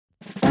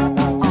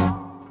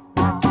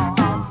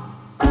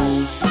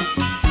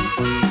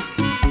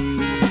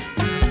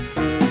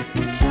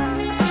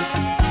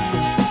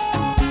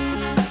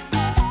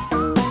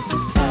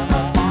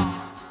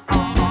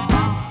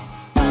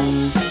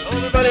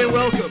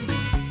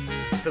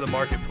to the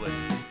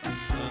marketplace.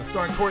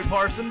 Starring Corey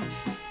Parson,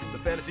 the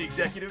fantasy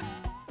executive.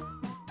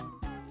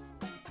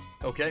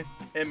 Okay.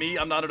 And me,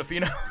 I'm not an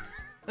Afino.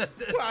 Well,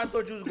 I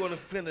thought you was going to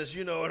finish,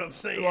 you know what I'm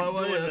saying? I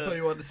thought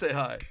you wanted to say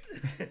hi.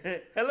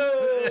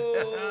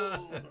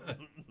 Hello!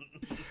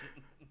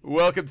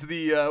 Welcome to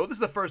the, this is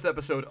the first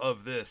episode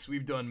of this.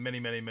 We've done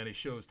many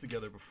shows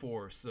together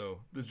before, so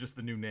this is just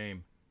the new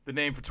name. The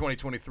name for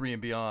 2023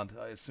 and beyond,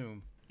 I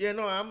assume. Yeah,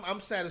 no,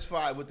 I'm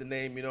satisfied with the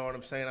name, you know what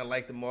I'm saying? I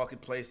like the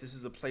marketplace. This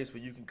is a place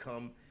where you can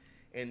come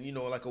and, you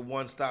know, like a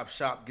one-stop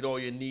shop, get all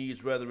your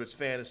needs, whether it's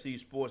fantasy,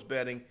 sports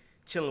betting,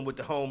 chilling with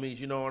the homies,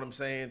 you know what I'm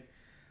saying?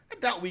 I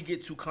doubt we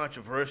get too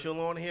controversial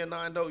on here,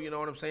 Nando, you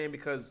know what I'm saying?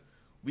 Because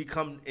we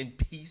come in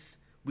peace.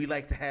 We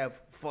like to have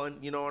fun,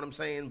 you know what I'm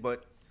saying?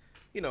 But,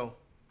 you know,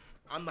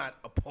 I'm not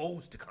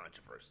opposed to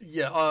controversy.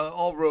 Yeah,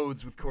 all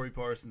roads with Corey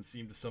Parson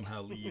seem to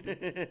somehow lead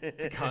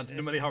to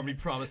no matter how many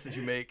promises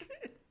you make.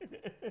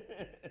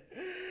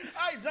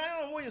 All right,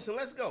 Zion Williamson,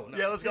 let's go. No.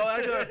 Yeah, let's go.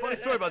 Actually, I have a funny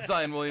story about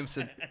Zion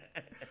Williamson.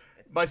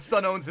 My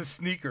son owns his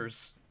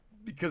sneakers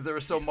because they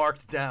were so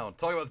marked down.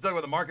 Talk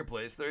about the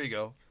marketplace. There you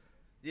go.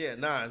 Yeah,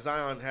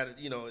 Zion had it,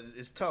 you know,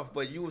 it's tough,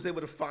 but you was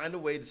able to find a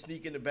way to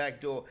sneak in the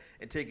back door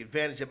and take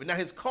advantage of it. Now,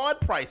 his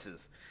card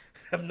prices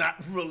have not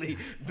really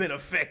been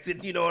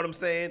affected, you know what I'm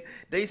saying?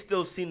 They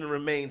still seem to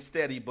remain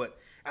steady, but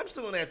I'm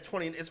still in that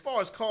 20, as far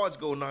as cards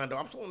go, Nando,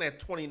 I'm still in that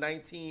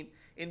 2019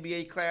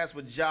 NBA class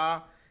with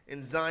Ja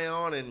and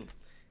Zion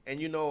and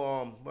you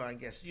know, well, I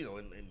guess, you know,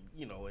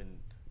 and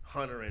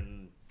Hunter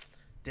and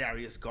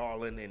Darius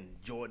Garland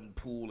and Jordan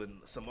Poole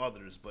and some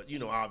others, but, you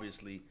know,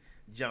 obviously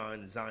John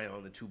and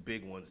Zion, the two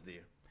big ones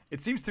there.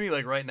 It seems to me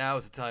like right now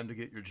is the time to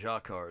get your Ja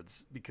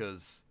cards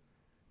because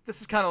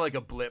this is kind of like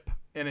a blip.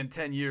 And in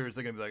 10 years,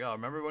 they're going to be like, oh,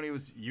 remember when he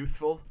was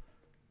youthful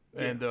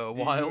and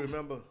wild? Do you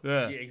remember?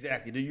 Yeah,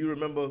 exactly. Do you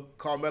remember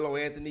Carmelo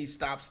Anthony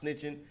stop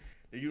snitching?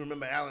 Do you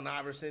remember Allen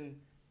Iverson?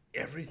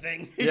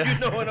 Everything. Yeah. You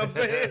know what I'm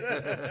saying?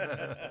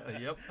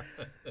 Yep.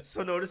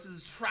 So, no, this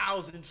is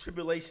trials and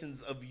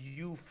tribulations of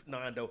youth,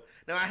 Nando.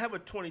 Now, I have a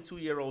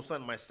 22-year-old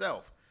son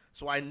myself.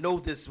 So I know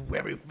this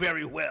very,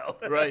 very well.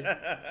 Right.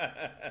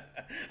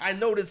 I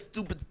know this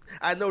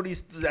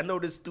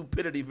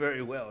stupidity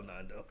very well,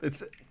 Nando.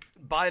 It's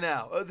by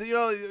now. You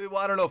know, well,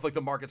 I don't know if like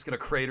the market's gonna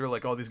crater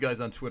like all these guys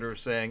on Twitter are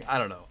saying. I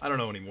don't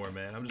know anymore,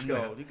 man. I'm just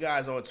No, the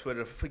guys on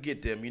Twitter,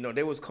 forget them. You know,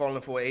 they was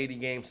calling for an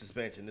 80-game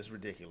suspension. It's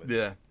ridiculous.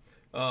 Yeah.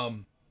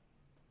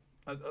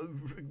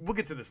 We'll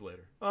get to this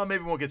later. Maybe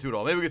we won't get to it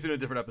all. Maybe we'll get to it in a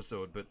different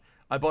episode. But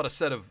I bought a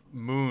set of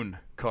moon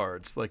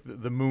cards, like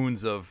the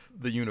moons of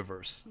the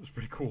universe. It was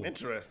pretty cool.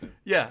 Interesting.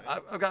 Yeah,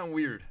 I've gotten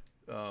weird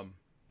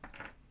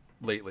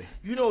lately.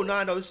 You know,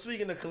 Nando,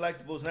 speaking of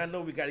collectibles, and I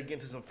know we got to get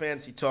into some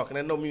fantasy talk, and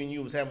I know me and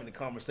you was having a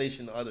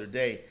conversation the other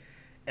day,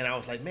 and I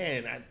was like,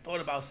 man, I thought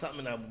about something,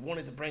 and I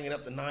wanted to bring it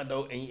up to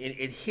Nando, and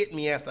it hit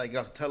me after I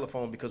got the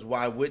telephone, because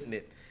why wouldn't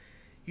it?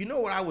 You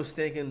know what I was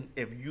thinking?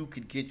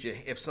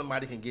 If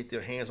somebody can get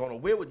their hands on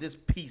it, where would this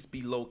piece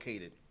be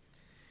located?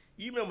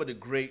 You remember the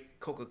great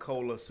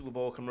Coca-Cola Super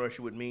Bowl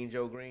commercial with Mean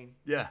Joe Green?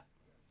 Yeah.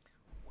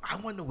 I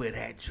wonder where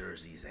that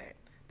jersey's at.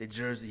 The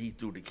jersey he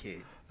threw the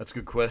kid. That's a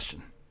good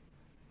question.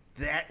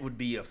 That would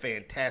be a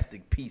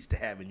fantastic piece to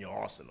have in your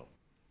arsenal.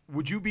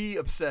 Would you be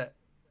upset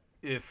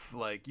if,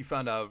 like, you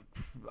found out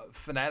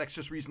Fanatics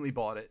just recently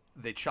bought it,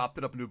 they chopped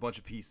it up into a bunch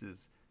of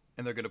pieces,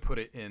 and they're going to put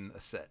it in a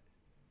set?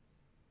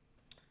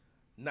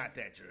 Not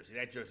that jersey.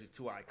 That jersey's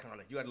too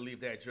iconic. You got to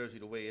leave that jersey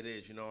the way it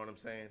is. You know what I'm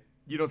saying?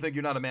 You don't think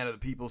you're not a man of the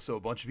people, so a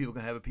bunch of people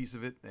can have a piece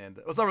of it? And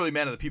well, it's not really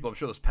man of the people. I'm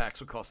sure those packs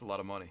would cost a lot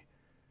of money.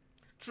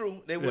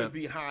 True, they would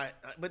be high.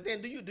 But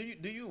then, do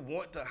you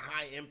want the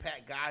high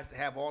impact guys to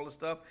have all the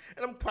stuff?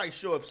 And I'm quite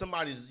sure if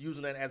somebody's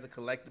using that as a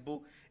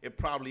collectible, it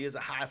probably is a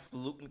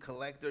highfalutin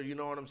collector. You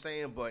know what I'm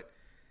saying? But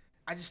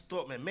I just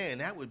thought, man,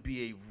 that would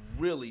be a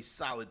really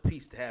solid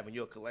piece to have in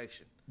your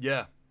collection.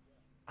 Yeah.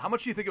 How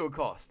much do you think it would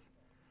cost?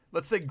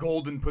 Let's say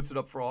Golden puts it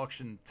up for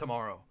auction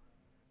tomorrow.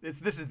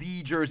 This is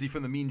the jersey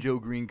from the Mean Joe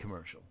Green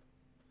commercial.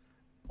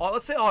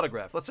 Let's say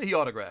autographed. Let's say he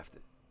autographed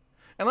it,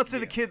 and let's say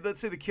the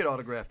kid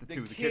autographed it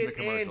too. The kid in the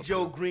commercial and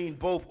Joe Green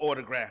both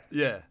autographed it.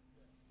 Yeah.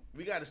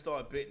 We got to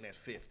start bidding at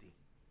 50.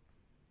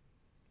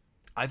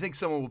 I think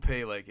someone will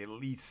pay like at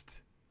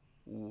least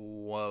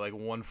like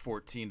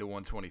 114 to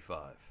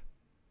 125.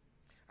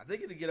 I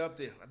think it'll get up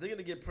there. I think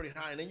it'll get pretty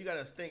high. And then you got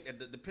to think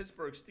that the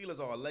Pittsburgh Steelers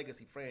are a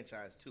legacy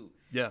franchise, too.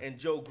 Yeah. And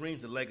Joe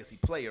Green's a legacy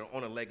player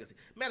on a legacy.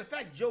 Matter of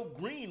fact, Joe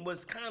Green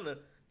was kind of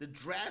the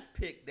draft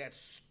pick that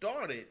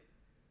started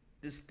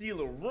the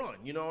Steeler run.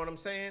 You know what I'm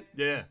saying?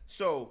 Yeah.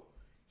 So,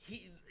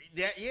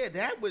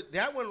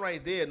 that one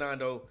right there,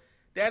 Nando,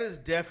 that is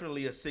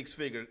definitely a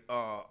six-figure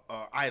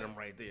item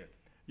right there.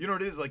 You know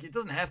what it is? Like, it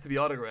doesn't have to be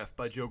autographed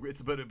by Joe Green,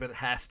 but it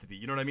has to be.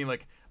 You know what I mean?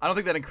 Like, I don't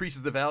think that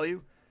increases the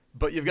value.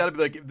 But you've got to be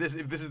like, if this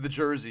is the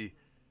jersey,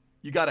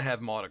 you got to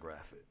have him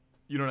autograph it.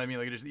 You know what I mean?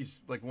 Like,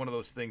 he's like one of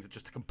those things that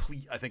just to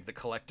complete, I think, the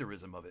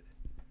collectorism of it.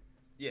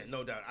 Yeah,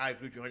 no doubt. I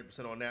agree with you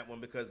 100% on that one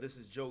because this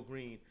is Joe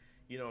Green.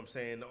 You know what I'm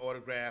saying? The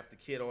autograph, the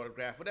kid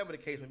autograph, whatever the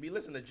case may be.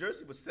 Listen, the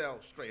jersey would sell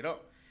straight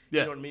up. Yeah.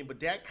 You know what I mean? But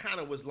that kind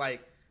of was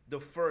like the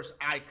first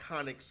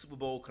iconic Super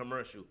Bowl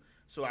commercial.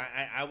 So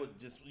I would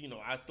just,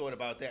 I thought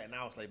about that, and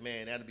I was like,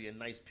 man, that'd be a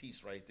nice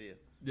piece right there.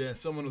 Yeah,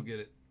 someone will get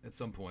it at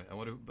some point. I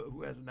wonder, but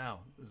who has it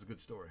now? This is a good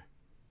story.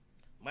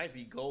 Might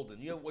be golden.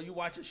 Will you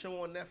watch a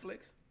show on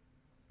Netflix?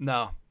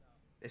 No.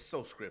 It's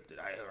so scripted.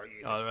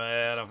 All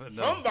right, I don't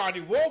know.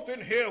 Somebody walked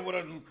in here with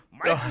a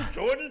Michael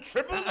Jordan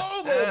triple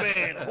logo,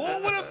 man.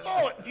 Who would have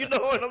thought? You know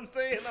what I'm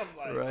saying? I'm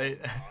like, right.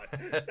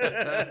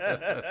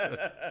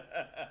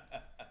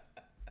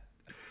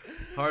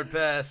 Oh, Hard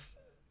pass.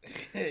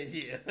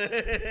 yeah.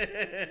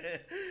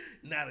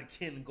 Not a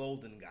Ken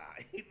Golden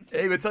guy.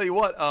 Hey, but tell you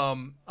what,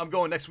 I'm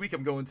going next week.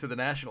 I'm going to the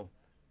National.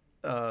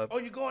 Oh,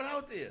 you're going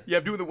out there? Yeah,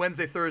 I'm doing the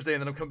Wednesday, Thursday,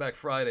 and then I'm coming back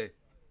Friday.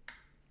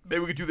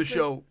 Maybe we could do the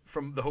show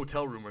from the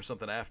hotel room or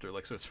something after,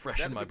 like so it's fresh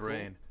That'd in my be cool.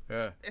 brain.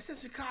 Yeah. It's in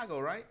Chicago,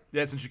 right?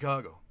 Yeah, it's in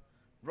Chicago.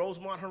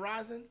 Rosemont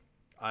Horizon?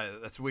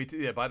 That's way too.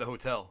 Yeah, by the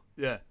hotel.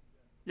 Yeah.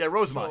 Yeah,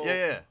 Rosemont. So-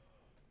 Yeah.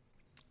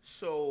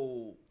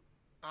 So,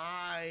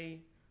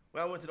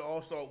 when I went to the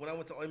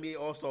NBA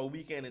All-Star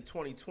Weekend in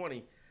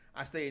 2020,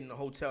 I stayed in the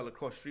hotel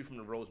across the street from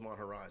the Rosemont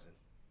Horizon.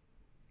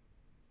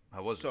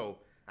 How was it? So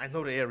I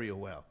know the area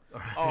well.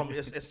 Right.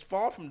 It's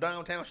far from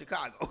downtown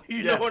Chicago. You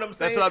Yeah, know what I'm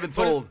saying? that's what I've been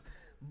told.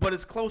 But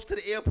it's close to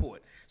the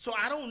airport. So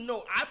I don't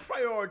know. I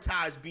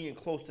prioritize being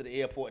close to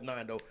the airport,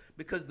 Nando,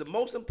 because the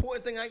most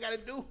important thing I got to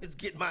do is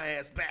get my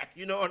ass back.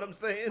 You know what I'm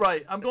saying?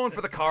 Right. I'm going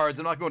for the cards.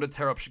 I'm not going to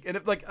tear up. And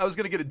if I was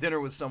going to get a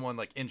dinner with someone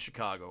like in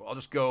Chicago, I'll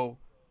just go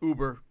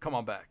Uber, come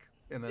on back,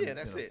 and then Yeah,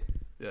 that's it.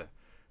 Yeah.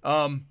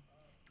 On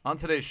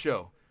today's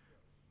show,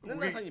 When's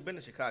the last time you've been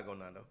to Chicago,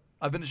 Nando?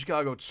 I've been to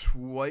Chicago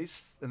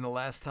twice, and the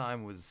last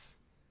time was,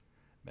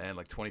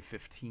 like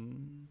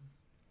 2015.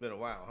 Been a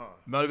while, huh?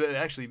 Might have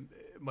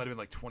been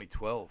like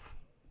 2012.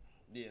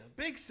 Yeah,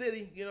 big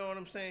city. You know what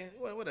I'm saying?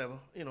 Well, whatever.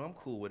 I'm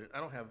cool with it. I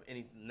don't have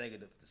anything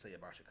negative to say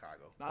about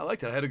Chicago. I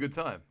liked it. I had a good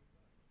time.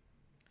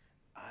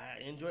 I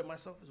enjoyed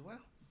myself as well.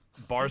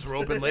 Bars were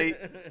open late.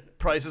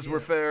 Prices were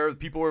fair.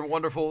 People were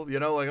wonderful.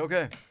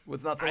 Okay,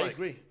 what's not to I like?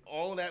 agree.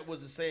 All of that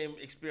was the same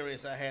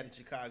experience I had in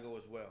Chicago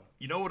as well.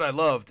 You know what I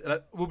loved?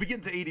 And we'll be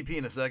getting to ADP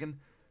in a second.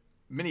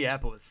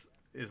 Minneapolis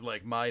is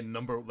like my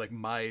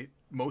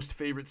most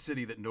favorite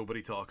city that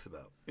nobody talks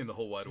about in the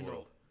whole wide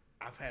world.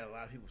 I've had a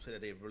lot of people say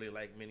that they really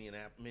like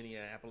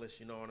Minneapolis.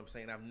 You know what I'm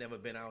saying? I've never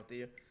been out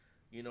there.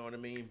 You know what I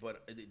mean?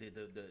 But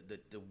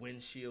the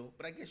windshield.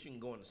 But I guess you can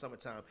go in the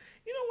summertime.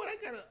 You know what? I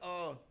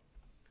got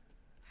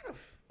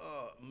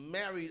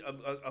married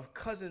a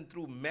cousin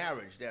through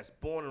marriage that's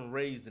born and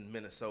raised in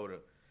Minnesota,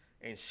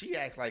 and she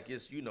acts like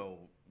it's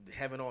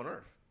heaven on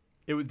earth.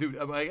 It was, dude.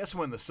 I guess I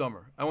went in the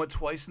summer. I went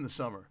twice in the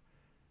summer,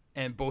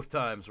 and both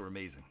times were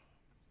amazing.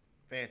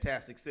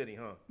 Fantastic city,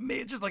 huh?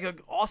 Just like an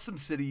awesome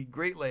city,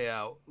 great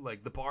layout.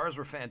 Like the bars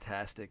were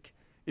fantastic.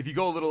 If you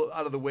go a little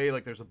out of the way,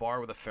 like there's a bar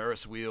with a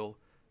Ferris wheel.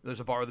 There's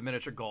a bar with a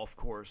miniature golf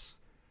course.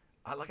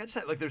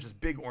 There's this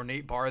big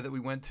ornate bar that we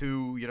went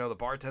to. The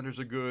bartenders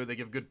are good. They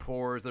give good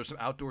pours. There's some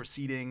outdoor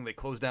seating. They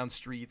close down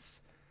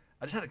streets.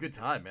 I just had a good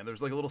time, man.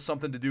 There's like a little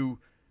something to do.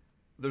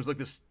 There's like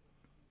this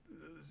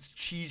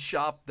cheese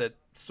shop that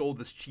sold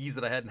this cheese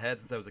that I hadn't had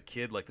since I was a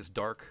kid, like this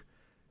dark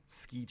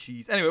ski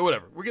cheese. Anyway,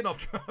 whatever. We're getting off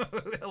track.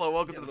 Hello,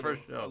 welcome to the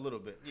first show. A little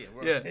bit,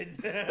 yeah.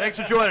 Thanks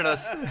for joining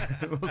us.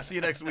 We'll see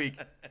you next week.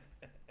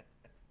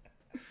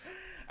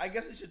 I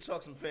guess we should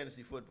talk some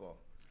fantasy football.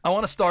 I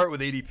want to start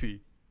with ADP.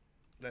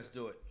 Let's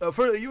do it.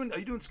 Are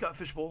you doing Scott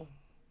Fishbowl?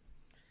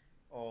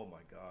 Oh my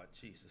God,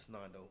 Jesus,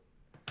 Nando.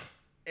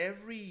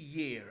 Every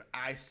year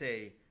I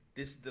say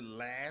this is the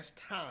last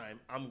time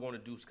I'm going to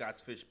do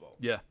Scott's Fishbowl.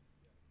 Yeah.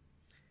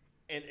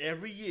 And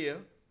every year,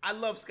 I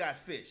love Scott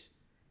Fish.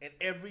 And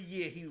every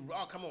year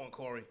come on,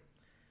 Corey.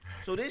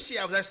 So this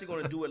year I was actually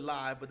going to do it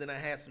live, but then I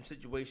had some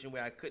situation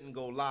where I couldn't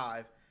go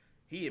live.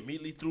 He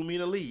immediately threw me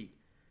in a league.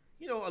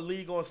 A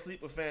league on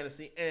Sleeper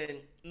Fantasy. And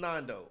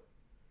Nando,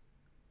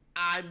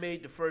 I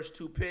made the first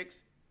two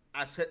picks.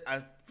 I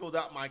filled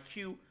out my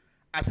queue.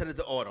 I set it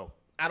to auto.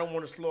 I don't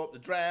want to slow up the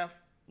draft.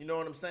 You know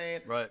what I'm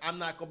saying? Right. I'm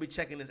not going to be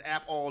checking this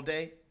app all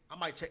day. I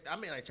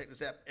may not check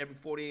this app every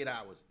 48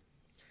 hours.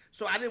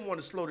 So I didn't want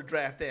to slow the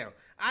draft down.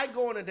 I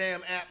go on the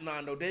damn app,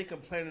 Nando. They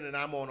complaining that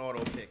I'm on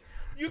auto pick.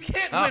 You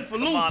can't win for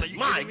losing.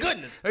 My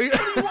goodness. What do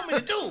you want me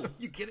to do?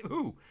 You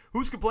kidding?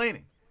 Who's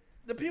complaining?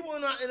 The people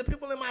in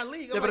my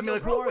league. Yeah, but I mean,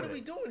 like, who are what they? are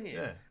we doing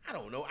here? Yeah. I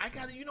don't know.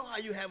 How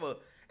you have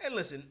and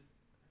listen,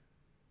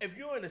 if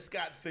you're in the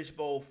Scott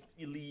Fishbowl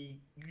league,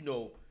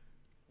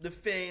 the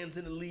fans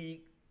in the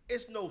league,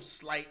 it's no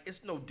slight,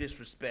 it's no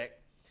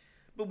disrespect.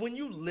 But when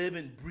you live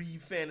and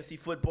breathe fantasy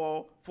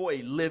football for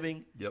a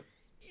living, yep,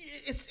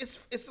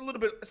 it's a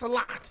little bit, it's a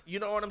lot. You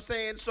know what I'm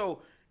saying?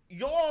 So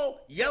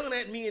y'all yelling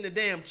at me in the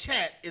damn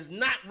chat is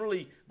not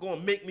really going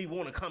to make me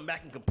want to come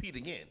back and compete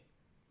again.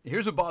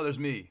 Here's what bothers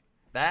me.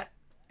 That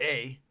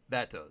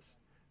does.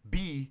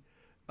 B,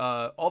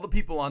 all the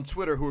people on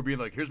Twitter who are being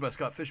like, here's my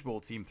Scott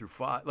Fishbowl team through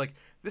 5. Like,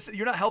 this,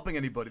 you're not helping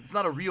anybody. It's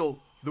not a real,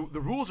 the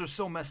rules are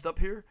so messed up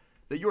here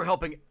that you're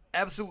helping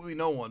absolutely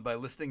no one by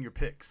listing your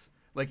picks.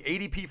 Like,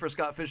 ADP for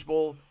Scott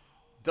Fishbowl,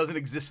 doesn't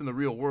exist in the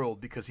real world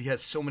because he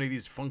has so many of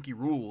these funky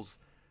rules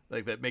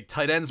like that make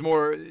tight ends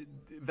more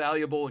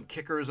valuable and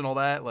kickers and all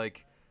that.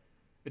 Like,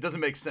 it doesn't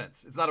make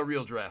sense. It's not a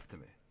real draft to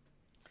me.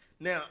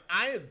 Now,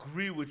 I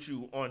agree with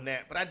you on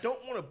that, but I don't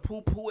want to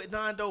poo-poo it,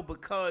 Nando,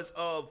 because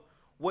of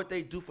what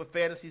they do for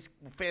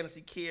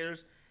fantasy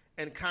cares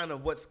and kind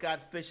of what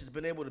Scott Fish has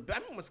been able to. I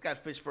remember when Scott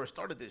Fish first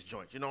started this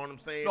joint. You know what I'm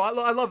saying? No, I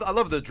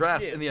love the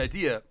draft and the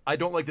idea. I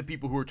don't like the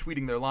people who are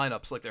tweeting their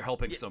lineups like they're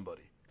helping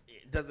somebody.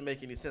 It doesn't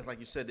make any sense. Like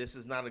you said, this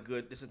is not a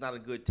good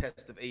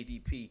test of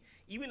ADP.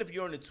 Even if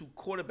you're in a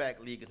 2-quarterback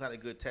league, it's not a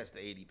good test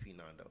of ADP,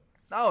 Nando.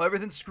 No,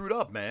 everything's screwed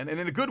up, man. And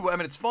in a good way. I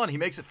mean, it's fun. He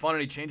makes it fun,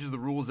 and he changes the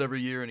rules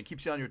every year, and it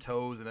keeps you on your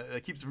toes, and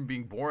it keeps it from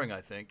being boring,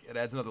 I think. It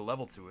adds another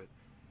level to it,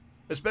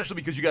 especially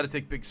because you got to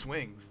take big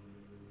swings.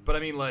 But, I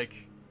mean,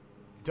 like,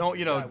 don't,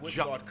 I would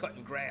start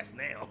cutting grass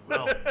now.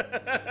 Well,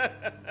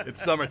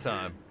 it's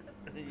summertime.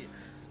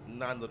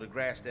 Nando, the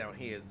grass down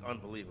here is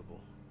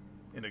unbelievable.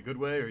 In a good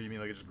way, or you mean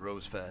like it just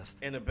grows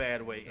fast? In a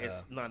bad way.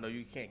 No,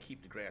 you can't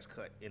keep the grass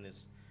cut, and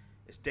it's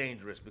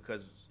dangerous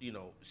because,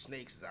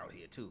 snakes is out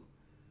here, too.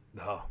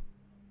 No.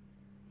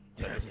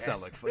 That doesn't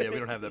sound like fun. Yeah, we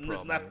don't have that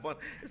problem. It's not fun.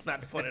 It's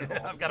not fun at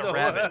all. I've got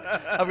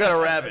a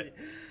rabbit.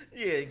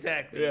 Yeah,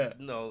 exactly. Yeah.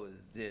 No,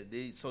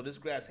 so this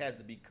grass has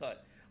to be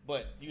cut.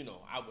 But,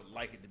 I would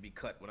like it to be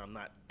cut when I'm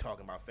not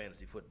talking about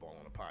fantasy football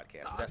on a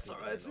podcast. But that's all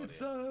right.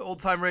 It's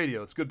old-time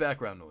radio. It's good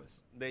background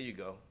noise. There you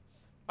go.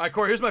 All right,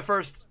 Corey, here's my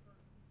first.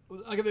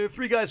 There are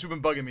 3 guys who've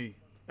been bugging me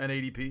at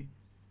ADP.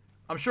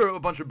 I'm sure a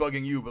bunch are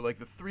bugging you, but, like,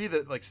 the 3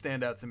 that, like,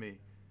 stand out to me.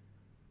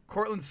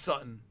 Cortland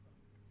Sutton.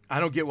 I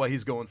don't get why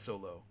he's going so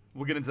low.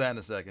 We'll get into that in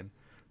a second.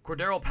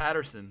 Crdarrelle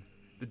Patterson.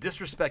 The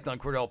disrespect on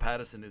Crdarrelle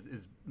Patterson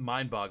is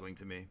mind-boggling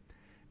to me.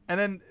 And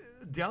then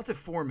Deontay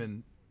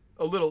Foreman,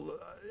 a little.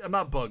 I'm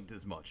not bugged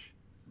as much,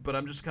 but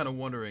I'm just kind of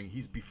wondering.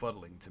 He's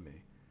befuddling to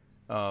me.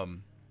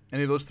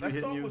 Any of those 3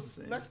 hitting you?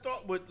 Let's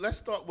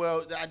start.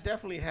 Well, I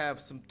definitely have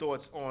some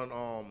thoughts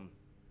on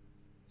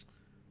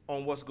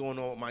what's going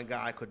on with my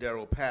guy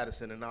Crdarrelle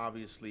Patterson, and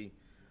obviously,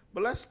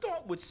 but let's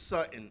start with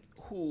Sutton,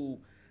 who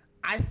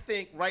I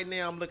think right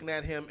now I'm looking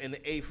at him in the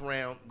 8th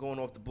round, going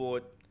off the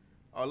board.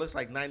 Looks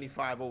like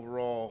 95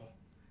 overall.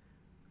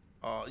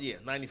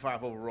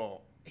 95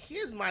 overall.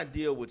 Here's my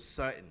deal with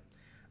Sutton.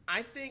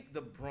 I think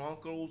the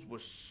Broncos were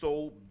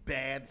so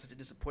bad, such a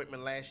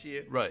disappointment last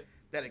year, right,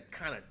 that it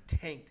kind of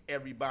tanked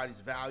everybody's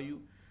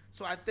value.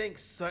 So I think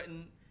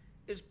Sutton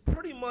is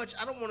pretty much,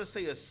 I don't want to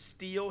say a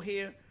steal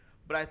here,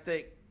 but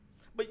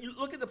you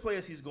look at the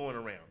players he's going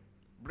around.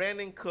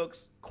 Brandon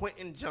Cooks,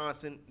 Quentin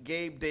Johnson,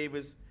 Gabe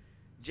Davis,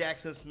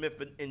 Jackson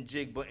Smith and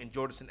Jigba, and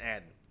Jordan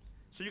Adden.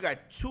 So you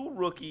got 2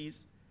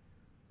 rookies,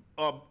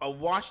 I don't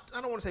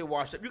want to say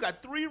washed up. You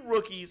got 3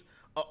 rookies,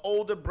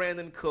 older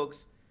Brandon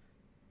Cooks,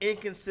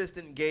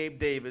 inconsistent Gabe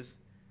Davis,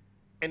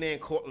 and then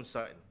Cortland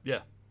Sutton. Yeah.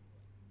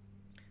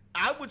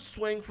 I would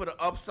swing for the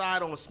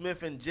upside on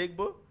Smith and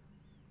Jigba,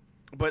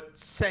 but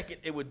second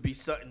it would be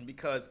Sutton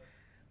because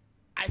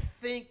I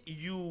think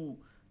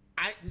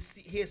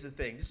here's the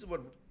thing.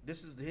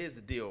 Here's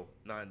the deal,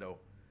 Nando.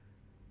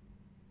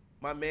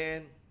 My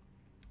man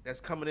that's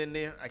coming in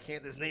there,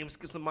 his name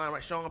skips my mind,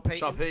 right? Sean Payton.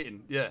 Sean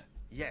Payton, yeah.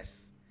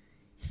 Yes.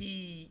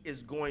 He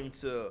is going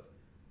to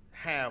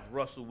have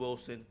Russell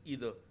Wilson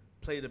either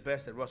play the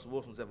best that Russell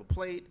Wilson's ever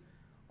played,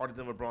 or the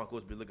Denver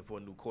Broncos be looking for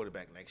a new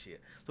quarterback next year.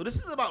 So this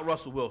is about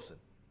Russell Wilson.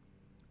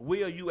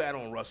 Where are you at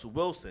on Russell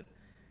Wilson?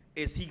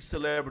 Is he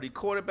celebrity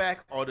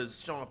quarterback, or does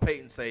Sean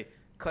Payton say,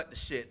 cut the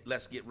shit,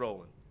 let's get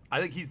rolling?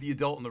 I think he's the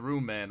adult in the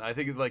room, man. I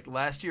think like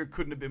last year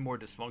couldn't have been more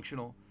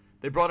dysfunctional.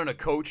 They brought in a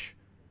coach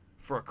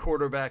for a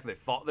quarterback they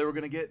thought they were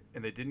going to get,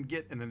 and they didn't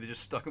get, and then they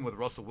just stuck him with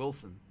Russell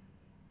Wilson.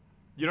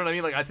 You know what I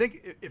mean? Like, I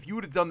think if you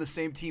would have done the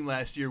same team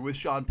last year with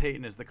Sean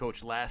Payton as the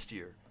coach last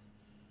year,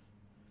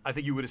 I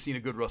think you would have seen a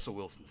good Russell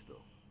Wilson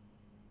still.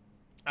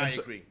 I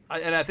agree.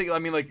 I think, I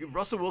mean, like,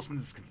 Russell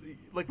Wilson's,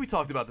 like we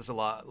talked about this a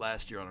lot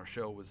last year on our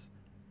show, was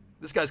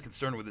this guy's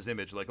concerned with his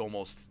image like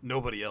almost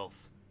nobody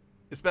else,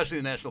 especially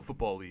the National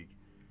Football League.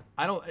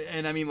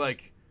 I mean,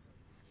 like,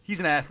 he's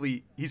an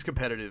athlete. He's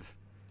competitive.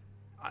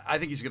 I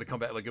think he's going to come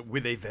back like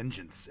with a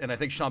vengeance, and I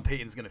think Sean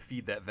Payton's going to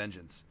feed that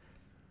vengeance.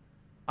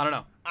 I don't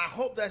know. I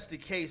hope that's the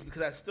case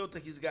because I still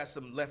think he's got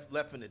some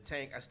left in the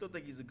tank. I still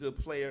think he's a good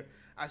player.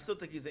 I still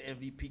think he's an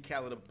MVP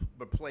caliber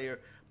player,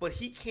 but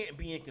he can't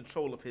be in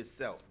control of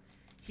himself.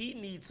 He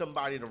needs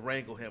somebody to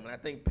wrangle him, and I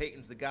think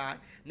Payton's the guy.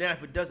 Now,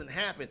 if it doesn't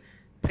happen,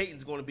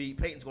 Payton's going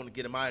to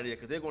get him out of there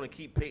because they're going to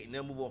keep Payton.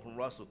 They'll move on from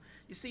Russell.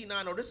 You see,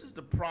 Nano, this is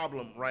the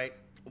problem, right,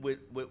 with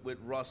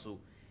Russell.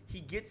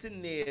 He gets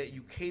in there,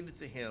 you cater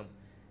to him,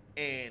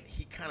 and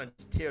he kind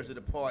of tears it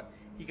apart.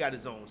 He got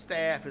his own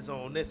staff, his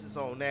own this, his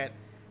own that.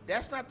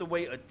 That's not the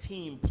way a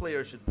team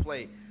player should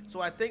play.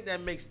 So I think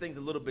that makes things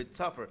a little bit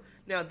tougher.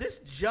 Now, this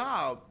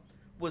job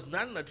was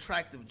not an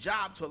attractive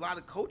job to a lot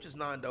of coaches,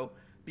 Nando,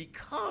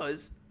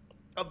 because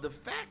of the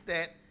fact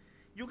that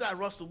you got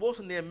Russell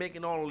Wilson there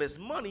making all of this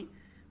money.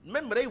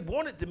 Remember, they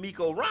wanted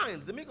DeMeco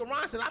Ryans. DeMeco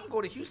Ryans said, I'm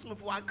going to Houston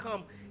before I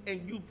come,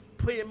 and you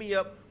pair me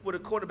up with a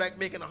quarterback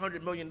making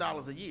 $100 million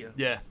a year.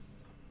 Yeah.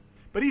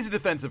 But he's a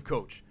defensive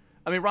coach.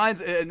 I mean, Ryan's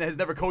has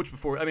never coached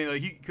before. I mean,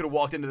 like, he could have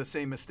walked into the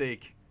same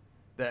mistake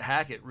that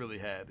Hackett really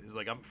had. He's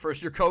like, I'm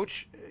first-year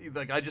coach.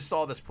 Like, I just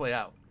saw this play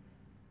out.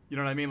 You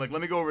know what I mean? Like,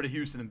 let me go over to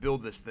Houston and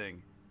build this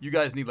thing. You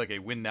guys need like a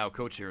win-now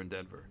coach here in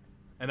Denver,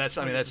 and that's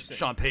 100%.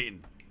 Sean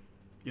Payton.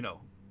 You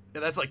know,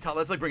 and that's like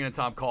bringing in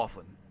Tom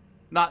Coughlin.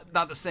 Not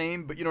the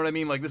same, but you know what I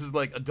mean. Like, this is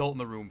like adult in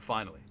the room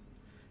finally.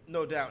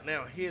 No doubt.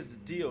 Now here's the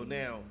deal.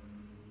 Now,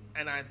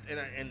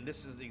 and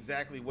this is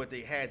exactly what they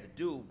had to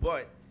do.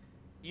 But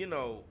you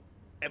know,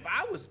 if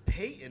I was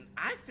Peyton,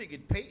 I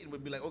figured Peyton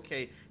would be like,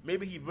 okay,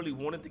 maybe he really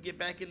wanted to get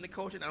back into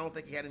coaching. I don't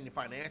think he had any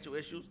financial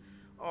issues.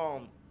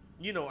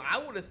 You know, I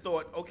would have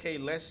thought, okay,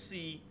 let's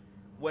see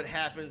what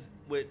happens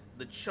with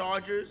the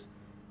Chargers,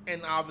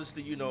 and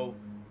obviously, you know,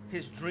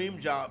 his dream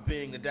job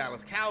being the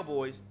Dallas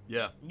Cowboys.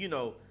 Yeah. You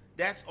know,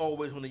 that's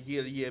always on a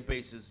year-to-year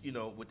basis, you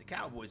know, with the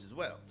Cowboys as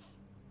well.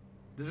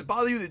 Does it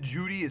bother you that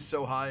Judy is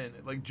so high, and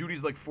like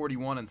Judy's like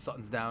 41 and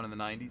Sutton's down in the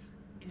 90s?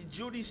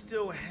 Judy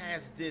still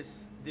has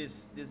this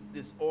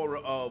aura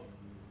of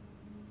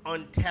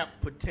untapped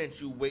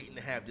potential waiting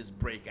to have this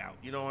breakout.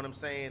 You know what I'm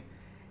saying?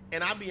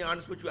 And I'll be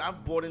honest with you,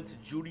 I've bought into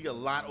Judy a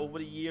lot over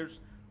the years,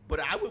 but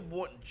I would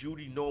want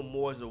Judy no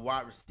more as a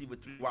wide receiver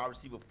 3, wide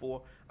receiver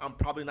 4. I'm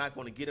probably not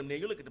going to get him there.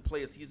 You look at the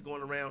players he's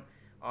going around,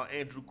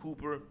 Andrew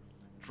Cooper,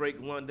 Drake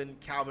London,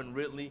 Calvin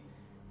Ridley,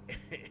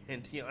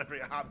 and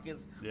DeAndre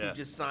Hopkins, who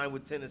just signed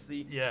with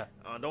Tennessee. Yeah.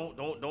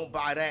 Don't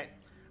buy that.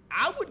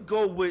 I would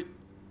go with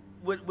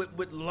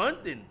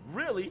London,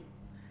 really,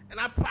 and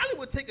I probably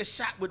would take a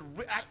shot with.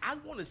 I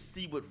want to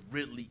see what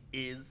Ridley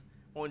is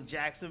on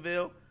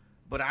Jacksonville,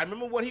 but I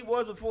remember what he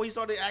was before he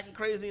started acting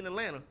crazy in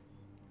Atlanta.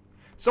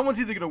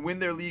 Someone's either going to win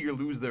their league or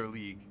lose their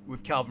league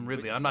with Calvin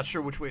Ridley. I'm not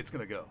sure which way it's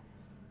going to go.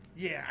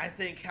 Yeah, I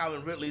think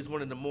Calvin Ridley is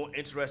one of the more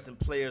interesting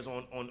players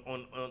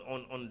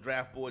on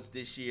draft boards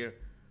this year.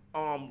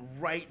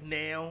 Right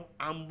now,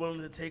 I'm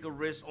willing to take a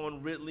risk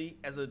on Ridley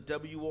as a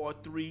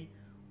WR3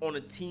 on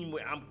a team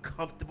where I'm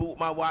comfortable with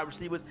my wide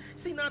receivers.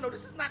 See, no,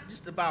 this is not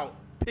just about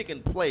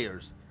picking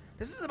players.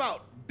 This is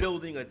about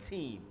building a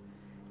team.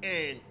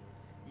 And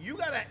you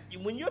gotta,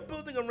 when you're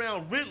building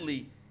around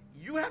Ridley,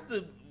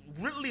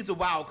 Ridley's a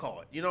wild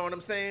card. You know what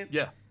I'm saying?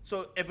 Yeah.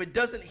 So if it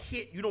doesn't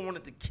hit, you don't want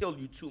it to kill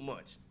you too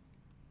much.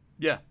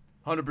 Yeah,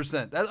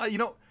 100%. That, you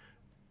know,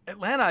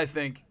 Atlanta, I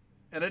think,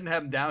 and I didn't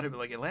have them down here, but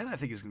like Atlanta, I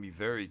think is going to be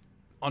very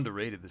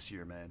underrated this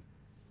year, man.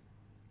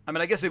 I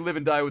mean, I guess they live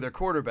and die with their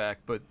quarterback,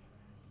 but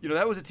you know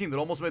that was a team that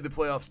almost made the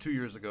playoffs 2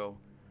 years ago.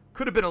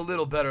 Could have been a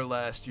little better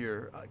last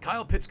year.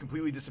 Kyle Pitts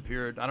completely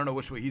disappeared. I don't know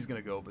which way he's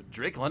going to go, but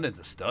Drake London's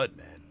a stud,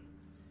 man.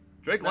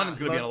 Drake London's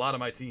going to be on a lot of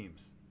my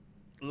teams.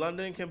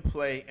 London can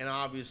play, and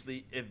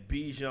obviously, if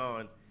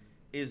Bijan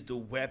is the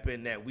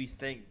weapon that we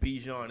think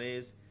Bijan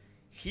is,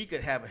 he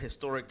could have a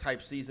historic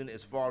type season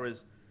as far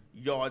as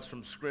yards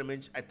from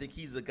scrimmage. I think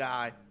he's a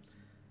guy.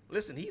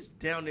 Listen, he's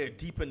down there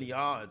deep in the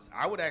odds.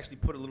 I would actually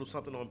put a little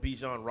something on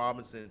Bijan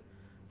Robinson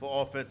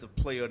for Offensive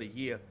Player of the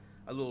Year.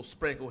 A little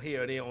sprinkle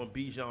here or there on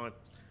Bijan.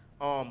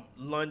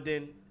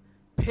 London.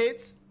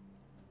 Pitts,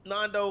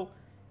 Nando,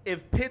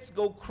 if Pitts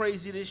go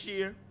crazy this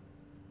year,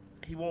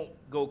 he won't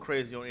go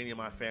crazy on any of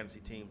my fantasy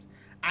teams.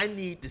 I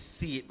need to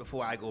see it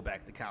before I go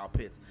back to Kyle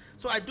Pitts.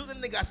 So I do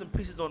think they got some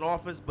pieces on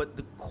offense, but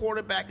the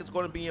quarterback is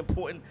going to be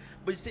important.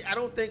 But you see, I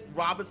don't think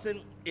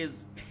Robinson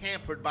is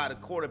hampered by the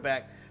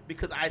quarterback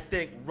because I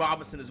think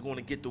Robinson is going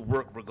to get the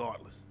work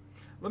regardless.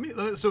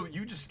 So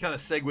you just kind of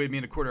segued me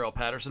into Crdarrelle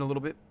Patterson a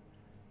little bit.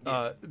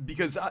 Yeah.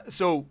 Because I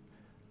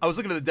was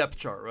looking at the depth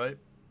chart, right?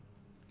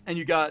 And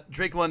you got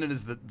Drake London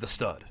is the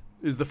stud,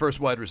 is the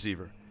first wide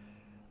receiver.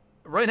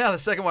 Right now, the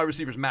second wide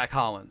receiver is Mac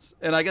Hollins.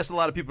 And I guess a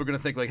lot of people are going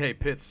to think, like, hey,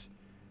 Pitts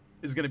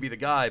is going to be the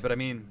guy. But, I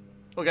mean,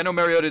 look, I know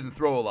Mariota didn't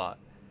throw a lot.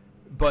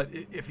 But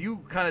if you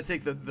kind of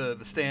take the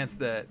stance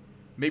that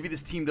maybe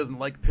this team doesn't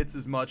like Pitts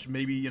as much,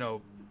 maybe, you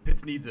know,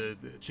 Pitts needs a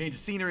change of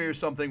scenery or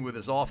something with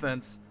his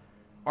offense,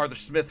 Arthur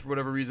Smith, for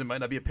whatever reason, might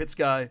not be a Pitts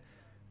guy,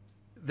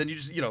 then you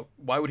just, you know,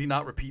 why would he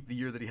not repeat the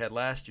year that he had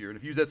last year? And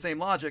if you use that same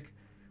logic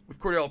with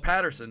Crdarrelle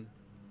Patterson,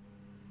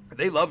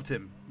 they loved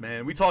him,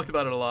 man. We talked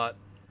about it a lot.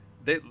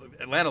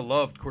 Atlanta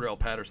loved Crdarrelle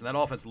Patterson. That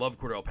offense loved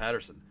Crdarrelle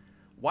Patterson.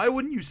 Why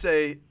wouldn't you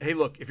say, hey,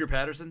 look, if you're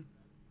Patterson,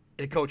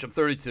 hey, coach, I'm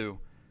 32.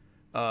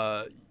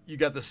 You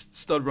got this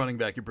stud running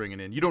back you're bringing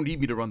in. You don't need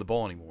me to run the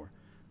ball anymore.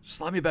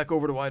 Slide me back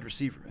over to wide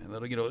receiver,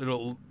 man.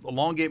 It'll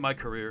elongate my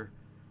career.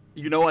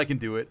 You know I can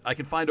do it. I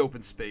can find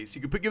open space.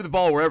 You can give the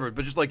ball wherever,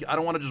 but just like I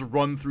don't want to just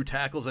run through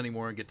tackles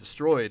anymore and get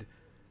destroyed.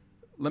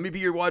 Let me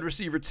be your wide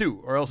receiver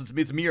too, or else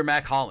it's me or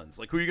Mac Hollins.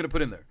 Like, who are you going to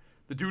put in there?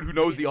 The dude who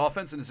knows the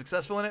offense and is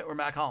successful in it, or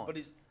Mac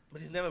Hollins?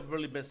 But he's never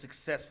really been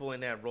successful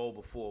in that role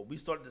before. We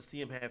started to see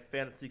him have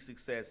fantasy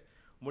success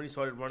when he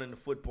started running the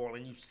football,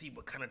 and you see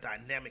what kind of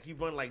dynamic. He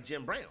run like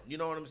Jim Brown. You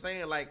know what I'm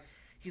saying? Like,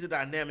 he's a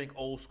dynamic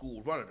old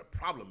school runner. The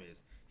problem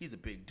is he's a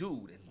big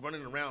dude, and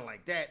running around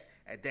like that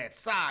at that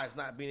size,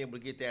 not being able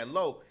to get that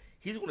low,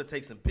 he's going to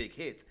take some big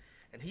hits,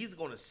 and he's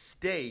going to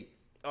stay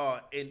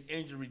in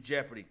injury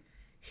jeopardy.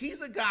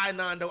 He's a guy,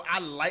 Nando, I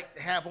like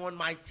to have on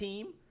my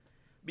team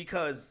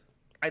because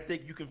I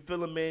think you can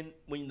fill him in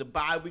when the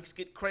bye weeks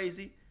get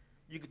crazy.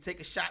 You can take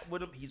a shot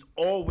with him. He's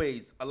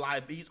always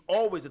alive. He's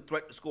always a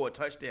threat to score a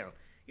touchdown.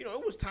 You know,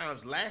 it was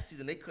times last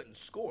season they couldn't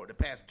score. The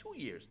past 2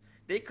 years,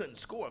 they couldn't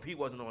score if he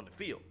wasn't on the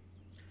field.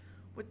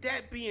 With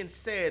that being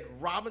said,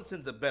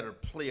 Robinson's a better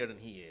player than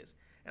he is.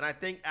 And I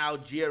think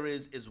Algier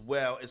is as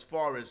well as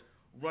far as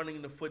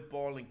running the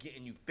football and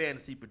getting you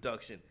fantasy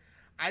production.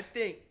 I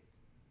think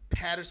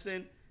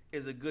Patterson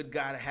is a good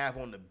guy to have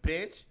on the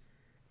bench,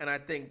 and I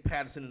think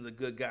Patterson is a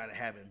good guy to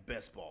have in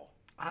best ball.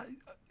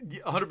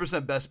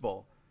 100% best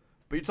ball.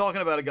 But you're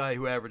talking about a guy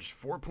who averaged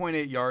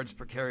 4.8 yards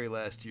per carry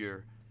last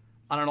year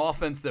on an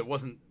offense that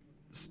wasn't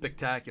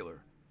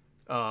spectacular.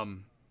 I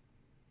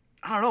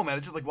don't know, man.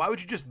 It's just like, why would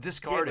you just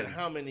discard But him?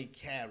 how many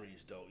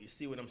carries, though? You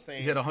see what I'm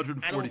saying? He had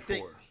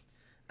 144.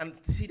 And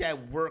see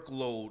that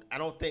workload. I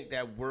don't think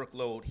that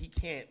workload.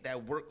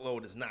 That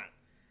workload is not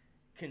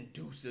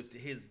conducive to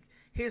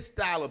his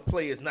style of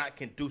play. Is not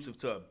conducive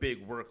to a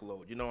big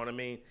workload. You know what I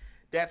mean?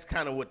 That's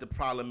kind of what the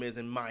problem is,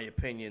 in my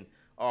opinion,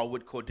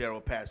 with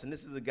Crdarrelle Patterson.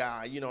 This is a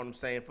guy. You know what I'm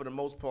saying? For the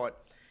most part,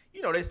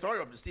 you know, they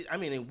started off the season. I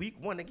mean, in week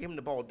 1, they gave him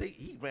the ball.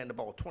 He ran the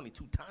ball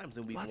 22 times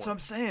in week 1. That's what I'm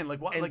saying.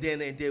 Like, what? And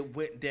then it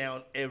went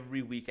down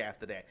every week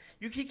after that.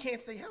 He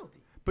can't stay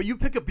healthy. But you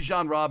pick up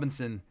Bijan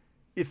Robinson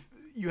if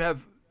you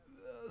have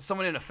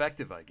someone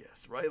ineffective, I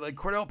guess, right? Like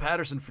Crdarrelle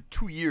Patterson for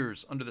 2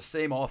 years under the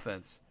same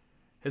offense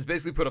has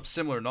basically put up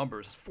similar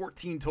numbers.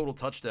 14 total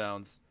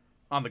touchdowns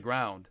on the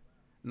ground,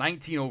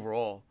 19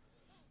 overall.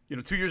 You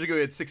know, 2 years ago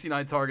he had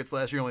 69 targets.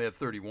 Last year he only had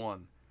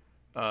 31.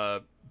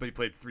 But he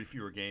played 3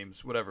 fewer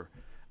games, whatever.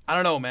 I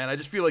don't know, man. I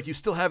just feel like you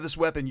still have this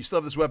weapon. You still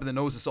have this weapon that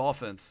knows this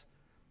offense.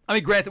 I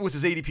mean, granted, what's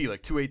his ADP?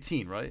 Like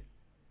 218, right?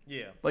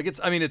 Yeah. Like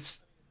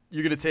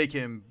you're going to take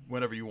him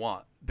whenever you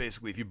want,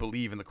 basically, if you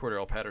believe in the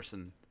Crdarrelle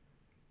Patterson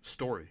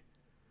story.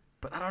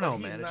 But I don't know,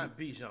 man. He's not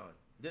Bijan.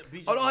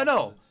 Oh, no, I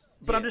know.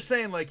 But I'm just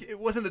saying, like, it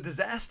wasn't a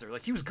disaster.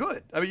 Like, he was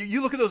good. I mean,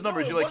 you look at those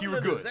numbers, you're like, you were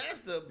good. It wasn't a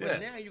disaster,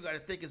 but now you got to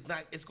think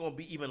it's going to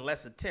be even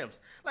less attempts.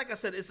 Like I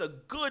said, it's a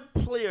good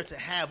player to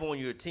have on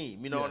your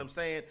team. You know what I'm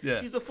saying?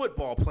 Yeah. He's a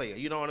football player.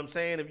 You know what I'm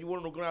saying? If you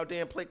want him to go out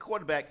there and play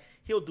quarterback,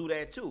 he'll do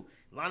that too.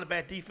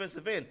 Linebacker,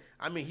 defensive end.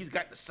 I mean, he's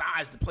got the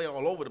size to play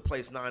all over the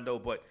place, Nando,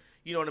 but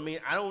you know what I mean?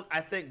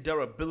 I think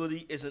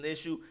durability is an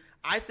issue.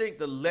 I think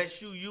the less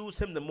you use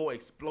him, the more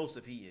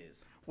explosive he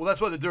is. Well,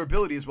 that's why the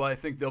durability is why I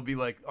think they'll be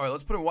like, all right,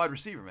 let's put him wide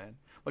receiver, man.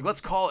 Like, let's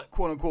call it,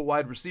 quote-unquote,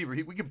 wide receiver.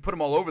 We can put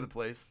him all over the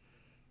place.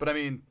 But, I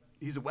mean,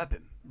 he's a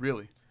weapon,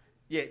 really.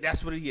 Yeah,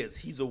 that's what he is.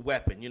 He's a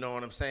weapon, you know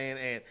what I'm saying?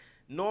 And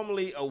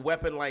normally a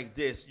weapon like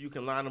this, you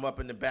can line him up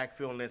in the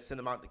backfield and then send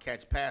him out to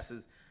catch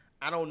passes.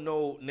 I don't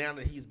know, now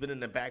that he's been in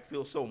the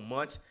backfield so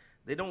much,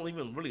 they don't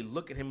even really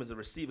look at him as a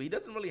receiver. He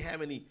doesn't really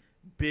have any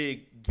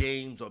big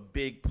games or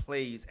big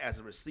plays as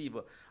a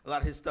receiver. A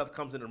lot of his stuff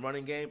comes in the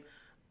running game.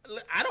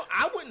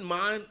 I wouldn't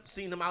mind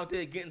seeing him out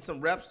there getting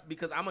some reps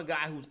because I'm a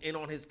guy who's in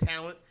on his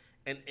talent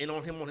and in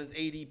on him on his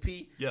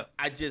ADP. Yeah.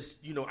 I just,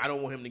 I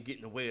don't want him to get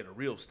in the way of the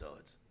real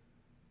studs.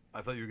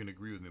 I thought you were going to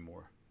agree with me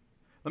more.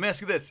 Let me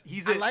ask you this.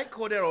 I like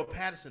Crdarrelle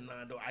Patterson,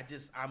 Nando.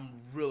 I'm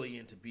really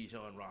into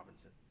Bijan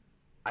Robinson.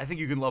 I think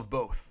you can love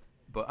both.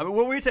 But I mean,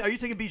 what were you saying? Are you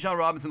taking Bijan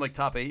Robinson like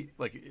top 8,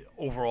 like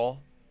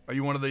overall? Are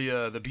you one of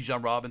the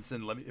Bijan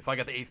Robinson? If I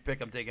got the 8th pick,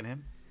 I'm taking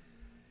him.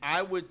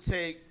 I would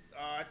take.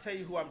 I'll tell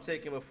you who I'm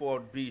taking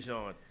before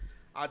Bijan.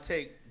 I'll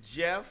take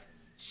Jeff,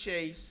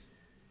 Chase,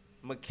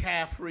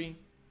 McCaffrey,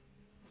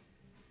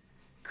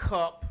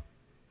 Kupp,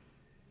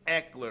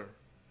 Eckler,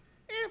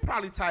 and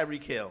probably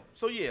Tyreek Hill.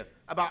 So yeah,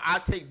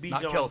 I'll take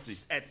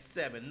Bijan at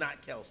 7,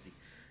 not Kelsey.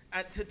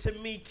 To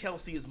me,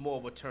 Kelsey is more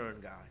of a turn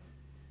guy.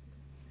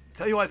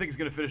 Tell you who I think is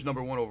going to finish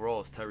number 1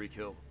 overall is Tyreek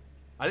Hill.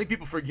 I think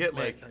people forget,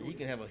 Man, he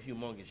can have a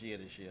humongous year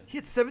this year. He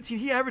had 17.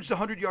 He averaged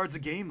 100 yards a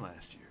game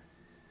last year.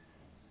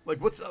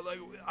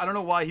 I don't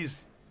know why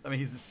he's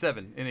a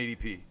 7 in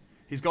ADP.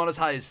 He's gone as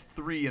high as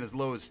 3 and as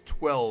low as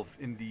 12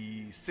 in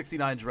the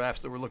 69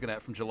 drafts that we're looking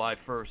at from July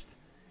 1st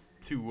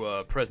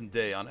to present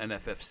day on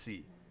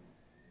NFFC.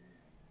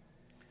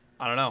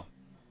 I don't know.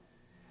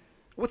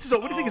 What do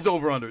you think is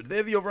over-under? Do they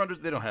have the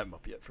over-unders? They don't have them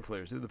up yet for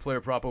players. The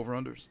player prop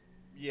over-unders?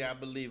 Yeah, I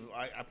believe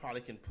I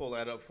probably can pull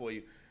that up for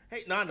you.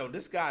 Hey, Nando,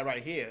 this guy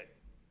right here,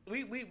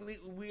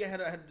 we had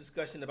a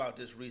discussion about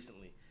this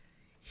recently.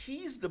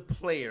 He's the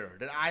player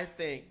that I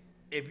think,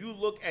 if you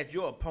look at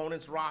your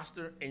opponent's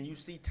roster and you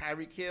see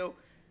Tyreek Hill,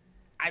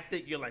 I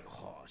think you're like,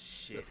 oh,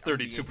 shit. That's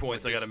 32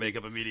 points I got to make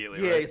up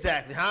immediately, Yeah, right?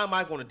 exactly. How am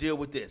I going to deal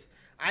with this?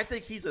 I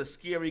think he's a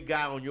scary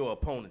guy on your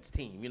opponent's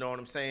team. You know what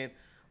I'm saying?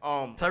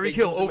 Tyreek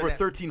Hill over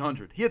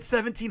 1,300. He had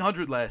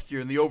 1,700 last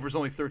year, and the over's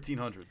only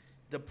 1,300.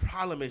 The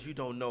problem is you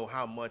don't know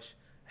how much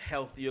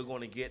health you're going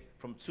to get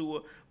from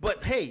Tua.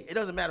 But, hey, it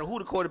doesn't matter who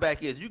the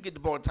quarterback is. You get the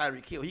ball to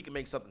Tyreek Hill, he can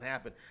make something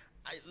happen.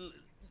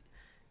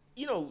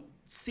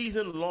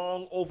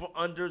 Season-long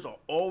over-unders are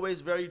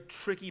always very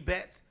tricky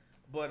bets,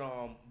 but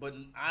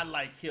I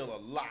like Hill a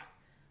lot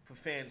for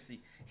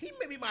fantasy. He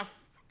may be my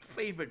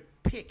favorite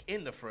pick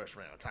in the first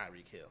round,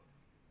 Tyreek Hill.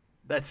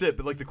 That's it,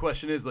 but, the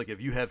question is, if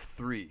you have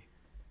 3,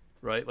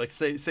 right?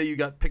 Say you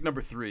got pick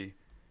number 3,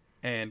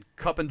 and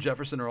Kupp and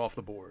Jefferson are off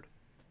the board,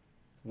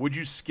 would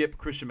you skip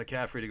Christian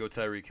McCaffrey to go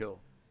Tyreek Hill?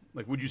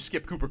 Like, would you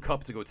skip Cooper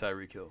Kupp to go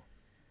Tyreek Hill?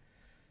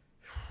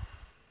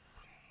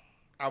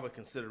 I would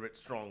consider it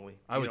strongly.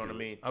 I would know do what I it.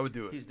 mean? I would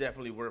do it. He's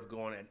definitely worth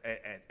going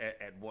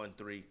at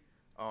 1-3.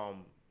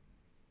 I'm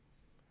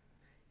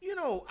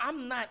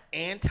not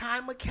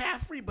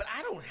anti-McCaffrey, but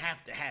I don't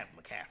have to have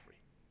McCaffrey.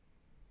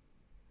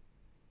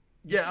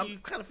 Yeah, You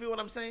kind of feel what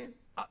I'm saying?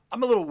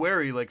 I'm a little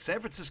wary. Like, San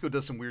Francisco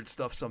does some weird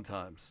stuff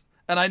sometimes.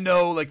 And I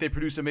know, like, they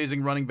produce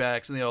amazing running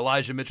backs, and,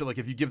 Elijah Mitchell, like,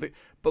 if you give the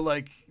 – but,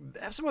 like, they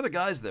have some other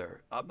guys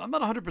there. I'm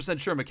not 100%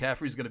 sure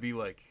McCaffrey's going to be,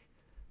 like,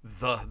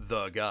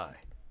 the guy.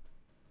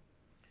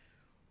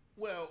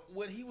 Well,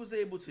 what he was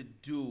able to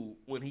do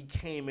when he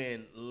came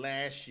in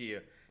last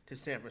year to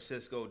San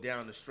Francisco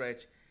down the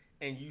stretch,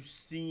 and you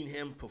seen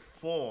him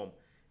perform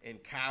in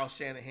Kyle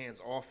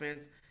Shanahan's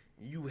offense,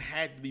 you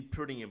had to be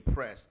pretty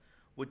impressed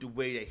with the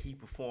way that he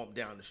performed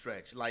down the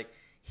stretch. Like,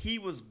 he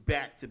was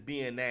back to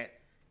being that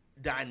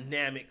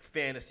dynamic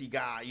fantasy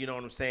guy, you know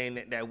what I'm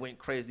saying, that went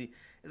crazy.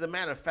 As a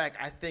matter of fact,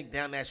 I think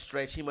down that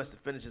stretch, he must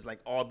have finished as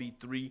like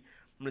RB3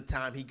 from the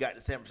time he got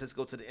to San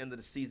Francisco to the end of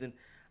the season.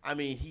 I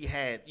mean, he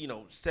had,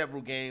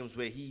 several games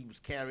where he was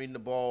carrying the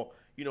ball,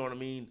 you know what I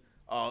mean,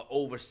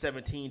 over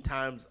 17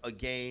 times a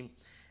game.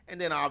 And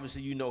then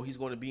obviously, he's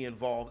going to be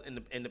involved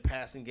in the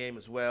passing game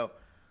as well.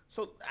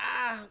 So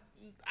I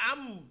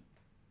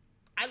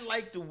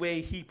like the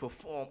way he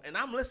performed. And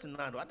I'm listening,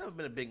 Nando. I've never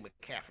been a big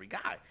McCaffrey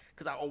guy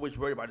because I always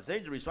worried about his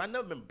injury. So I've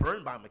never been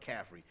burned by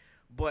McCaffrey.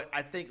 But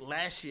I think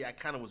last year I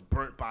kind of was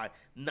burnt by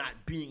not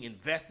being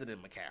invested in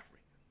McCaffrey.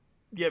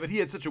 Yeah, but he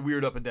had such a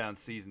weird up and down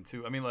season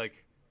too. I mean,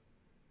 like,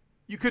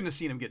 you couldn't have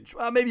seen him getting.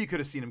 Maybe you could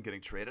have seen him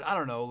getting traded. I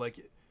don't know. Like,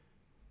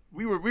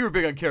 we were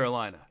big on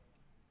Carolina.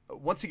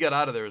 Once he got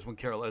out of there is when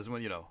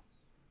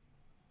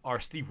our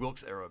Steve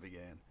Wilkes era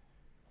began.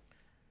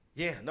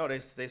 Yeah, no,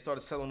 they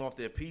started selling off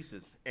their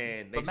pieces,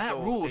 and but Matt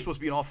Rule was supposed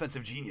to be an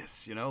offensive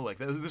genius. Like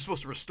this is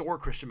supposed to restore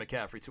Christian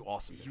McCaffrey to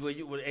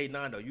awesomeness.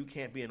 Nando, you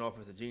can't be an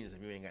offensive genius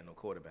if you ain't got no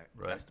quarterback.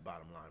 Right. That's the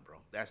bottom line, bro.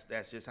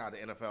 That's just how the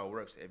NFL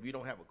works. If you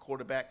don't have a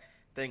quarterback,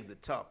 things are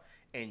tough.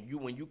 And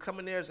when you come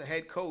in there as a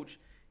head coach,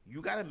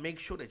 you got to make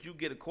sure that you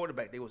get a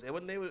quarterback. They were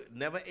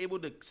never able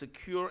to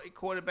secure a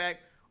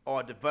quarterback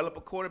or develop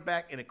a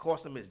quarterback, and it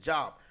cost him his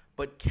job.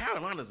 But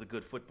Carolina's a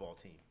good football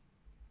team.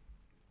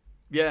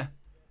 Yeah.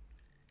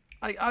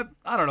 I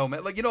don't know,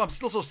 man. Like, I'm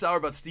still so sour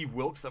about Steve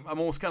Wilkes. I'm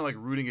almost kind of like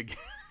rooting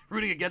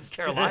against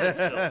Carolina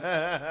still.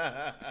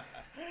 Where'd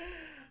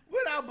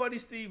our buddy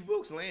Steve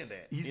Wilkes land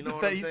at? He's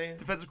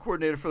defensive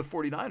coordinator for the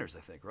 49ers, I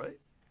think, right?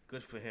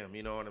 Good for him.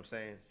 You know what I'm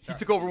saying? He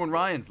took over when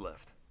Ryans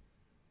left.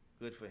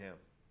 Good for him.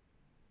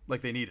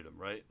 Like they needed him,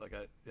 right? Like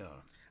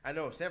I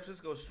know San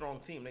Francisco's a strong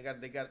team. They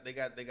got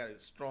a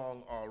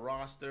strong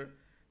roster.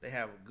 They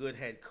have a good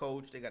head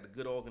coach. They got a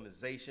good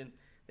organization.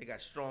 They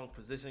got strong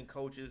position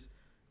coaches.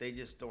 They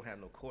just don't have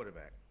no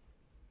quarterback.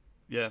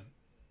 Yeah.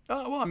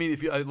 Well, I mean,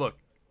 if you look.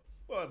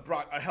 Well,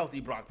 a healthy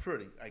Brock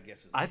Purdy, I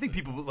guess. I think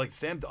people like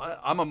Sam.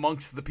 I'm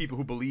amongst the people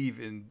who believe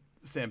in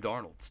Sam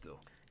Darnold still.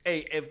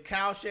 Hey, if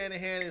Kyle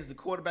Shanahan is the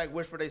quarterback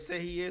whisperer they say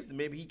he is, then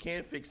maybe he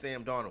can fix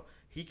Sam Darnold.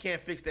 He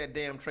can't fix that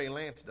damn Trey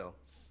Lance, though.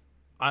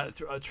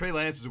 Trey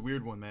Lance is a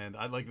weird one, man.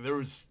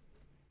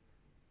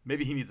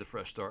 Maybe he needs a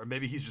fresh start. Or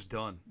maybe he's just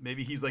done.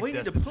 Maybe he's like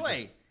destined to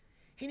play.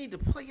 He need to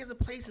play. He hasn't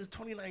played since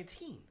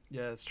 2019.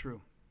 Yeah, that's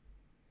true.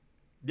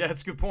 Yeah,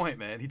 that's a good point,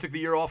 man. He took the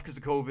year off because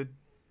of COVID,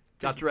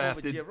 got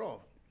drafted, year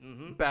off.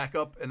 Mm-hmm. back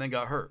up, and then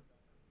got hurt.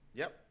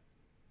 Yep.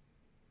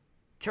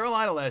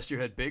 Carolina last year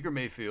had Baker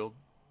Mayfield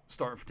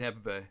starting for Tampa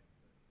Bay,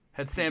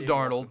 had Sam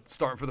Darnold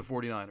starting for the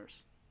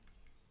 49ers.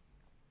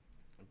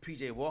 And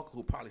P.J. Walker,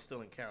 who probably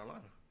still in Carolina.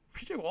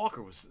 P.J.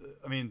 Walker was,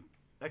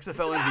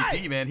 XFL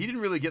MVP, man. He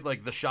didn't really get,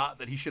 like, the shot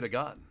that he should have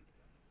gotten.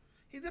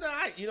 He did all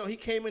right. He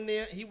came in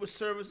there. He was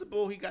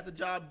serviceable. He got the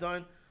job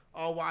done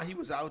while he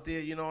was out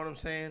there. You know what I'm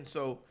saying?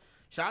 So,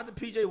 shout out to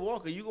P.J.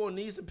 Walker. You're going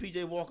to need some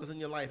P.J. Walkers in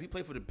your life. He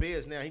played for the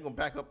Bears now. He's going to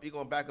back up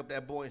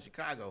that boy in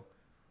Chicago.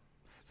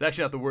 It's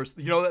actually not the worst.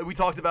 We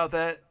talked about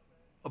that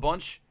a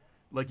bunch.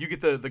 Like, you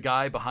get the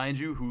guy behind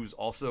you who's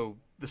also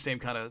the same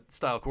kind of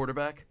style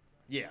quarterback.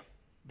 Yeah.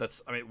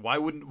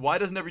 Why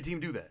doesn't every team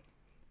do that?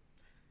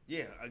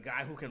 Yeah, a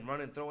guy who can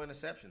run and throw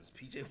interceptions,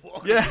 P.J.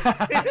 Walker. Yeah.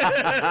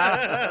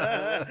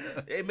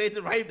 They made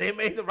the right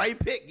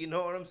pick. You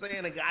know what I'm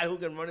saying? A guy who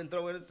can run and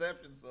throw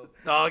interceptions. So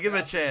I'll give him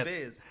a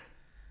chance.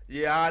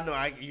 Yeah, I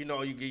know. You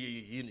know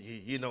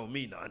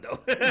me, Nando.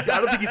 I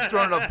don't think he's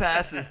throwing enough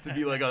passes to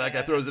be like, oh, that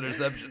guy throws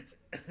interceptions.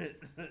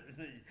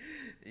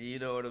 You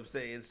know what I'm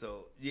saying?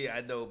 So yeah,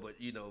 I know, but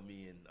you know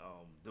me and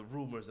the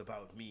rumors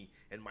about me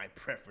and my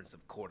preference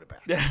of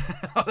quarterback. Yeah,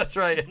 oh, that's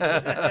right.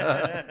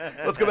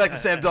 Let's go back to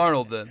Sam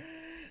Darnold then.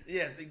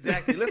 Yes,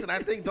 exactly. Listen, I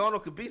think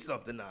Darnold could be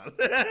something now.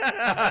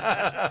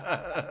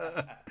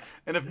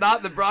 And if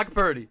not, then Brock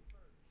Purdy.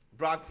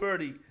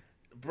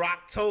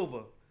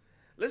 Brocktober.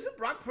 Listen,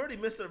 Brock Purdy,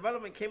 Mr.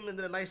 Irrelevant, came in and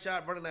did a nice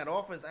job running that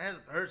offense. I had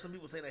heard some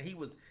people say that he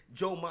was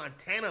Joe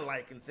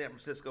Montana-like in San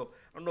Francisco.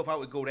 I don't know if I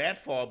would go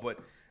that far, but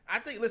I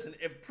think, listen,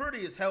 if Purdy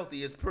is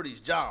healthy, it's Purdy's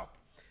job.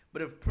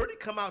 But if Purdy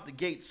come out the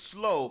gate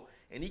slow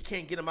and he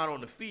can't get him out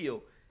on the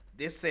field,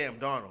 there's Sam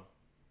Darnold.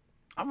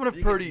 I'm wondering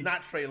if Purdy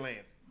not Trey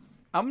Lance.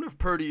 I'm wondering if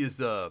Purdy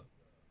is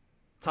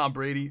Tom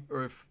Brady,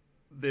 or if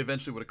they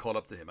eventually would have caught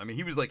up to him. I mean,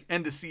 he was like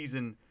end of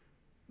season.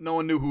 No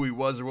one knew who he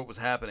was or what was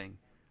happening.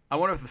 I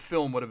wonder if the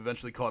film would have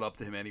eventually caught up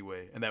to him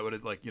anyway, and that would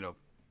have,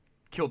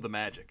 killed the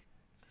magic.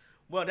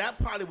 Well,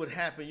 that probably would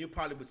happen. You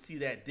probably would see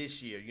that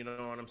this year. You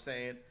know what I'm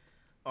saying?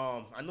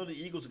 I know the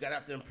Eagles got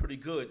after him pretty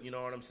good, you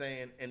know what I'm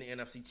saying, in the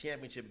NFC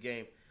Championship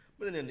game.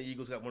 But then the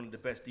Eagles got one of the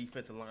best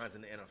defensive lines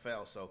in the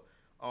NFL. So,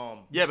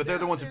 yeah, but they're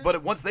the ones.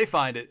 But once they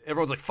find it,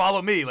 everyone's like,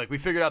 "Follow me!" Like we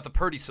figured out the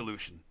Purdy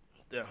solution.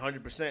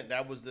 100%.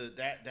 That was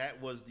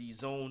the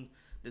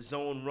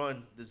zone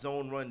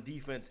run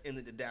defense in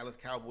the Dallas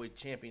Cowboy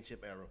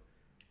championship era.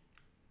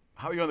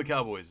 How are you on the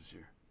Cowboys this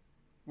year?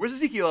 Where's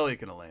Ezekiel Elliott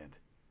going to land?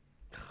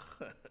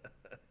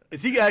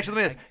 Is he actually?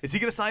 Let me ask, is he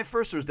going to sign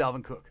first, or is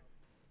Dalvin Cook?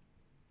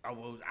 I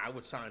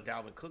would sign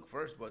Dalvin Cook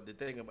first, but the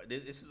thing about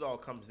this is all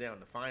comes down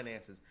to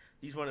finances.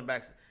 These running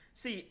backs.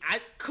 See,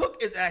 Cook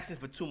is asking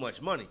for too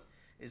much money.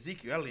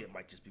 Ezekiel Elliott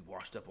might just be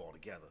washed up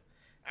altogether.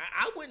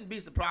 I wouldn't be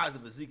surprised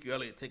if Ezekiel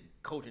Elliott take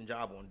a coaching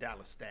job on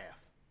Dallas staff.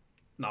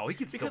 No, he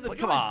can still play. Because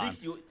Come on.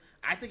 Ezekiel,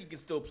 I think he can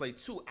still play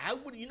too. I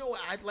would. You know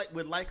what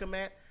would like him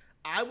at?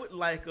 I would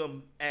like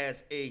him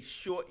as a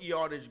short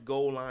yardage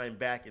goal line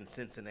back in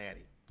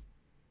Cincinnati.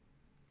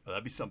 Oh,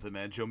 that'd be something,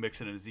 man. Joe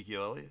Mixon and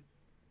Ezekiel Elliott.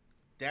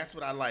 That's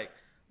what I like.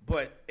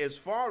 But as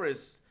far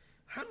as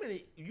how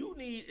many you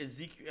need,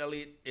 Ezekiel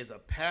Elliott is a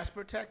pass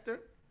protector,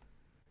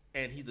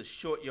 and he's a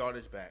short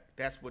yardage back.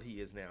 That's what he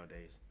is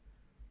nowadays.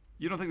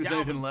 You don't think there's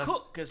anything left?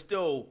 Cook can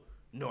still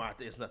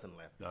there's nothing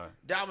left. All right.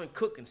 Dalvin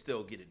Cook can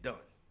still get it done.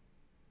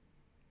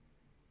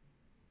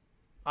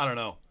 I don't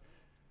know.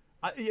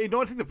 I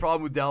think the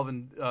problem with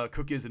Dalvin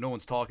Cook is that no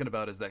one's talking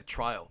about is that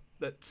trial,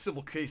 that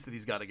civil case that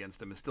he's got against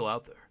him is still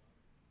out there.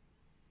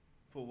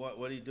 For what?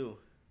 What did he do?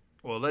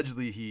 Well,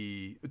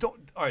 allegedly don't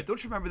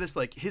you remember this?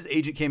 Like his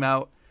agent came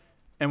out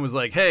and was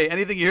like, "Hey,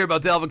 anything you hear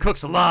about Dalvin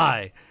Cook's a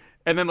lie,"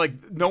 and then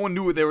like no one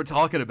knew what they were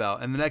talking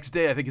about. And the next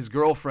day, I think his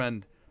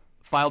girlfriend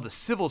filed a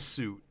civil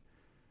suit,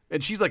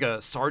 and she's like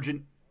a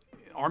sergeant,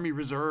 Army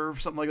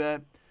Reserve, something like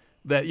that.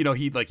 That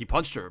he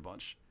punched her a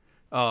bunch,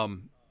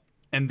 and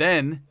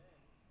then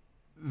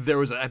there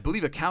was I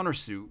believe a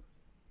countersuit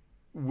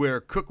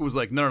where Cook was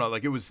like, no,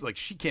 like it was like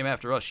she came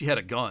after us. She had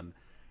a gun.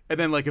 And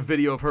then like a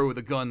video of her with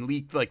a gun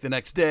leaked like the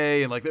next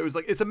day, and like it was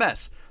like it's a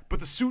mess. But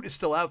the suit is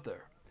still out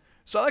there,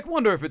 so I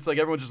wonder if it's like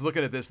everyone's just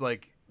looking at this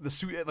like the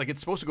suit like it's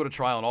supposed to go to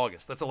trial in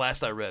August. That's the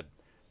last I read.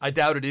 I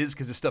doubt it is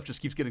because this stuff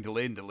just keeps getting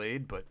delayed and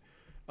delayed. But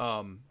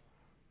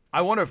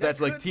I wonder if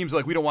that's like teams are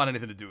like we don't want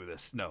anything to do with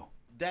this. No,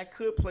 that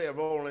could play a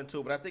role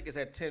into it, but I think it's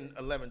at 10,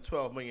 11,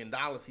 12 $million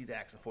he's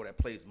asking for that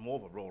plays more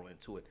of a role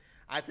into it.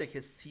 I think he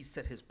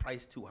set his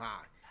price too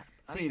high.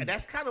 See, and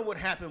that's kind of what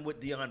happened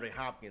with DeAndre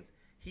Hopkins.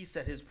 He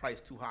set his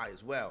price too high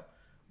as well.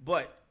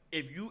 But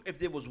if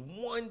there was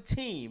one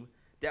team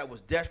that was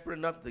desperate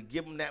enough to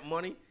give him that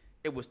money,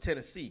 it was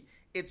Tennessee.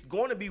 It's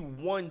going to be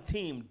one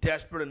team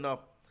desperate enough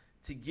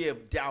to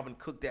give Dalvin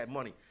Cook that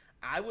money.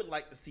 I would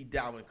like to see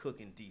Dalvin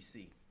Cook in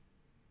D.C.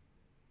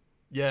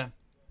 Yeah.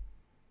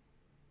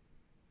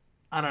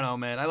 I don't know,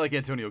 man. I like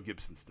Antonio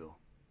Gibson still.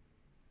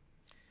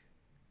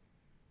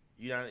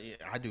 Yeah,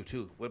 I do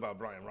too. What about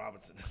Brian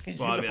Robinson?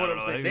 Well, you know what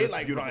I'm saying? They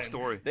like beautiful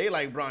story. They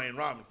like Brian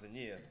Robinson,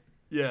 yeah.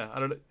 Yeah, I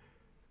don't know.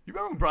 You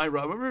remember when Brian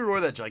Robinson? Remember he wore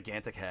that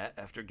gigantic hat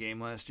after a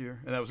game last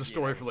year, and that was a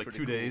story for like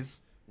 2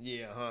 days.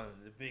 Yeah,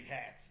 the big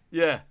hats.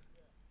 Yeah.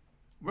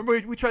 Remember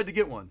we tried to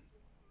get one.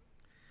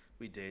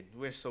 We did.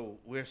 We're so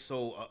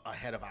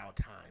ahead of our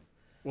time.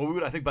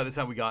 Well, I think by the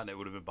time we got it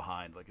would have been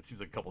behind. Like it seems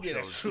like a couple shows.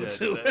 That's true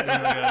too.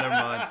 Never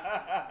mind.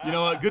 You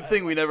know what? Good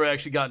thing we never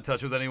actually got in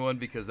touch with anyone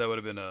because that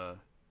would have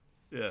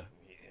been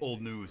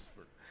old news.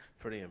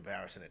 Pretty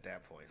embarrassing at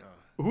that point,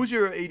 huh? Who's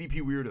your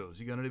ADP weirdos?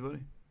 You got anybody?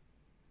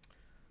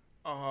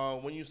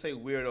 When you say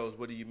weirdos,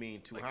 what do you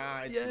mean? Too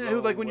high? Yeah, too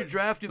low? like when you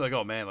draft, you're like,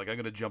 oh man, like I'm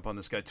gonna jump on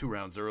this guy 2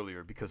 rounds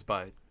earlier because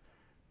by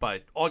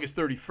August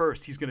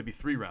 31st he's gonna be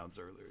 3 rounds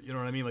earlier. You know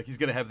what I mean? Like he's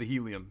gonna have the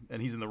helium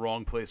and he's in the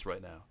wrong place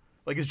right now.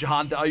 Like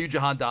Jahan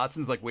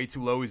Dotson's like way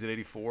too low? He's at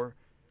 84.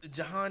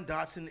 Jahan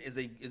Dotson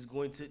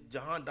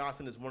Jahan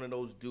Dotson is one of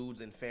those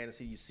dudes in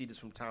fantasy. You see this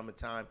from time to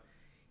time.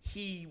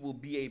 He will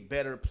be a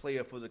better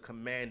player for the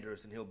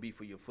Commanders than he'll be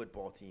for your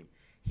football team.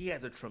 He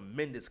has a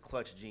tremendous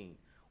clutch gene.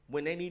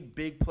 When they need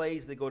big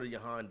plays, they go to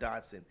Jahan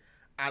Dotson.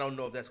 I don't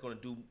know if that's going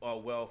to do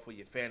well for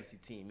your fantasy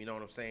team. You know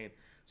what I'm saying?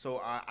 So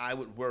I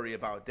would worry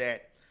about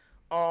that.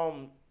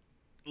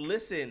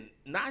 Listen,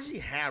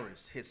 Najee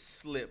Harris has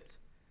slipped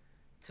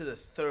to the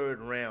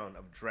 3rd round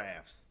of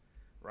drafts,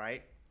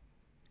 right?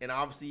 And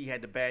obviously he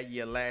had the bad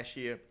year last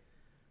year.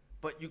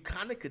 But you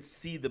kind of could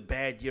see the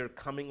bad year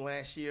coming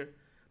last year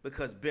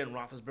because Ben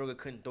Roethlisberger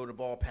couldn't throw the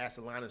ball past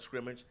the line of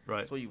scrimmage.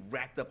 Right. So he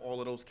racked up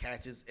all of those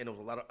catches, and it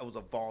was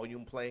a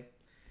volume play.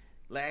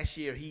 Last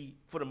year, he,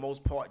 for the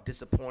most part,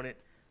 disappointed,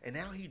 and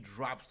now he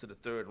drops to the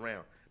 3rd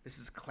round. This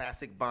is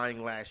classic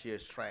buying last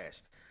year's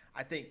trash.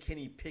 I think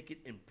Kenny Pickett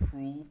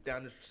improved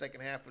down the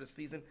second half of the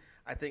season.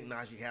 I think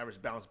Najee Harris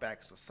bounced back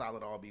as a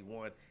solid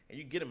RB1, and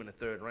you get him in the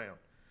third round.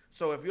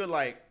 So if you're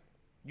like,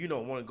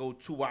 want to go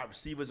 2 wide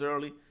receivers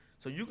early,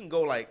 so you can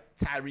go like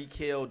Tyreek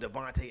Hill,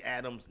 Devontae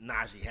Adams,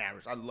 Najee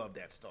Harris. I love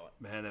that start.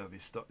 Man, that would be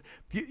start.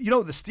 The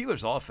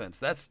Steelers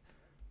offense,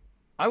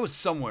 I was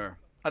somewhere.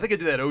 I think I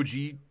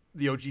did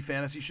the OG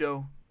fantasy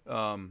show.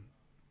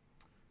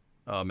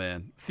 Oh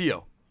man,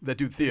 Theo, that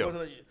dude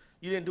Theo.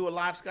 You didn't do a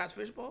live Scotch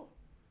Fishbowl?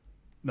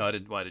 No, I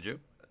didn't. Why did you?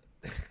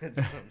 I'm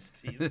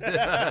just teasing.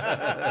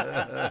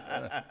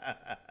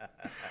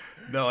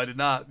 No, I did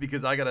not,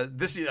 because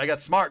this year I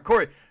got smart.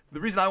 Corey, the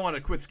reason I want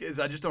to quit is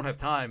I just don't have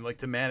time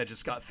to manage a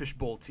Scott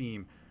Fishbowl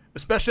team,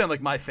 especially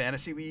on my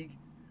fantasy league,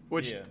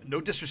 which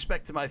no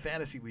disrespect to my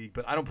fantasy league,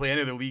 but I don't play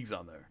any of the leagues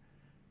on there.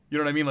 You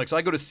know what I mean? So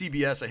I go to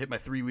CBS, I hit my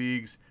 3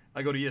 leagues.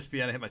 I go to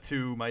ESPN, I hit my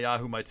 2, my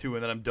Yahoo, my 2,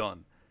 and then I'm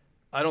done.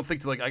 I don't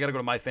think I got to go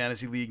to my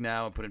fantasy league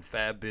now and put in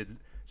fab bids.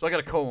 So I got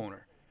a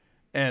co-owner.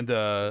 And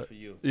for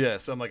you. Yeah,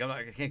 so I'm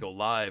I can't go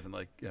live and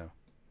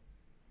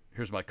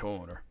here's my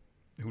co-owner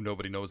who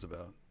nobody knows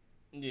about.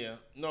 Yeah.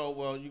 No,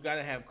 well, you got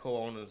to have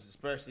co-owners,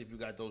 especially if you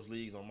got those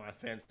leagues on My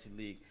Fantasy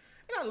League.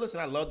 And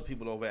I love the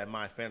people over at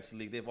My Fantasy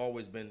League. They've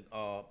always been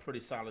pretty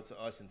solid to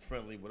us and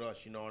friendly with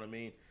us, you know what I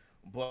mean?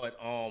 But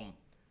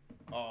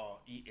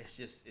it's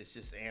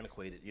just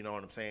antiquated, you know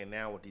what I'm saying?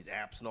 Now with these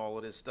apps and all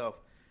of this stuff,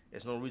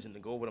 there's no reason to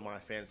go over to My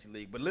Fantasy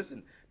League. But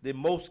listen, they're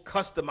most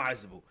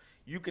customizable.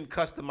 You can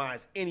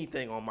customize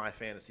anything on My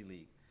Fantasy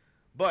League.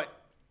 But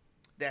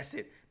that's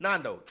it.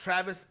 Nando,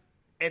 Travis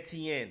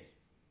Etienne.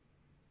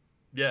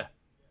 Yeah.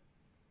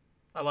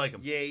 I like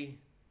him. Yay.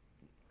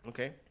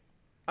 Okay.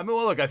 I mean,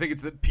 well, look, I think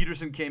it's that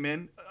Peterson came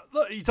in.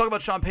 Look, you talk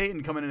about Sean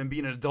Payton coming in and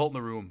being an adult in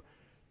the room.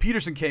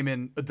 Peterson came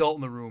in, adult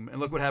in the room, and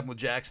look what happened with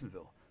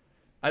Jacksonville.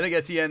 I think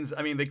Etienne's,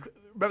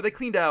 they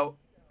cleaned out,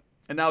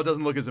 and now it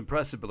doesn't look as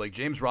impressive, but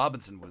James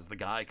Robinson was the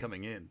guy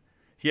coming in.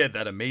 He had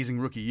that amazing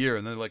rookie year,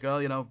 and they're like,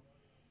 oh,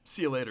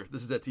 see you later.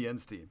 This is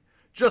Etienne's team.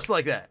 Just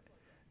like that.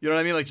 You know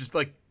what I mean?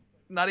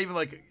 Not even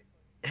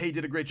hey, you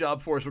did a great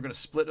job for us. We're going to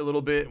split a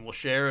little bit, and we'll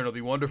share, and it'll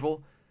be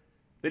wonderful.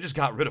 They just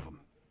got rid of him.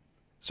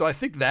 So I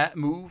think that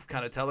move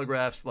kind of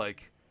telegraphs,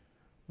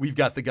 we've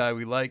got the guy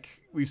we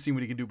like. We've seen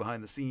what he can do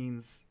behind the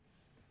scenes,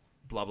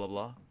 blah, blah,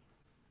 blah.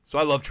 So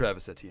I love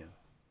Travis Etienne.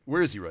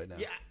 Where is he right now?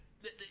 Yeah,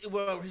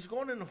 well, he's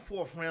going in the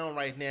 4th round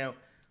right now.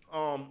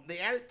 They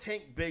added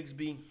Tank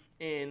Bigsby,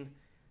 and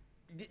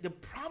the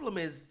problem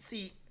is,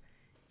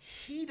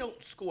 he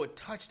don't score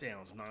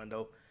touchdowns,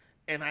 Nando,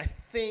 and I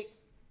think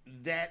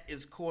that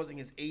is causing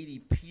his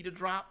ADP to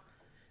drop.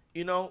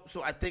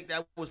 So I think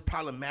that was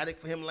problematic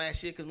for him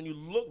last year, because when you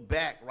look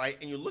back, right,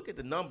 and you look at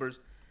the numbers,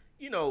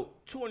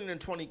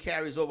 220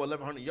 carries over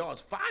 1,100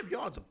 yards, 5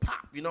 yards a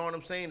pop. You know what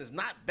I'm saying? It's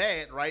not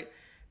bad, right?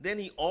 Then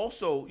he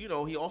also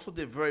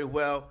did very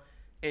well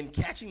in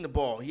catching the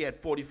ball. He had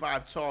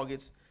 45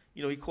 targets.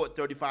 He caught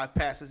 35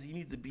 passes. He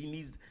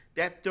needs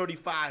that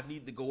 35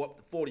 needs to go up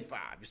to 45.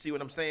 You see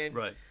what I'm saying?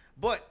 Right.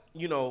 But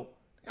a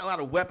lot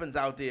of weapons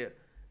out there.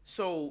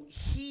 So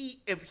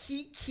if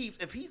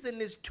he's in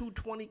this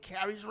 220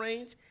 carries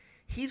range,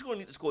 he's going to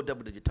need to score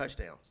double-digit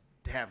touchdowns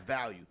to have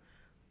value.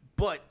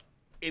 But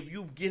if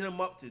you get him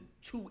up to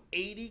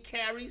 280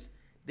 carries,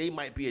 they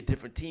might be a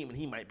different team, and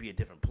he might be a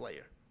different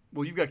player.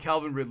 Well, you've got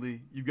Calvin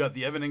Ridley. You've got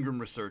the Evan Ingram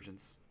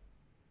resurgence.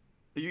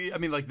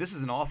 This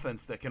is an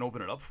offense that can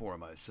open it up for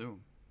him, I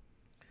assume.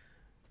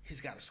 He's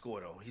got to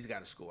score, though. He's got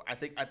to score. I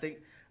think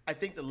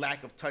the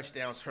lack of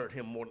touchdowns hurt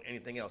him more than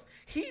anything else.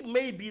 He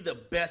may be the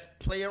best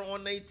player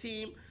on their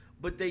team,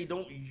 but they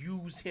don't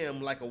use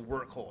him like a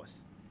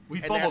workhorse. We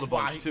fumbled a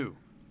bunch, too.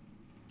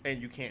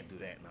 And you can't do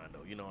that,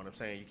 Nando. You know what I'm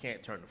saying? You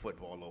can't turn the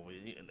football over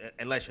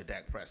unless you're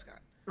Dak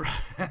Prescott.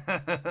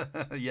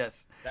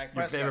 Yes. Dak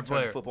Prescott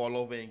turn the football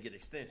over and get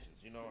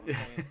extensions. You know what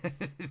I'm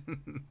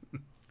saying?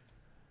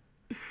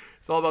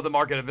 It's all about the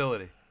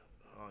marketability.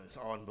 Oh, it's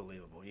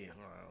unbelievable. Yeah,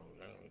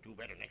 I'll do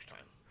better next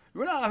time.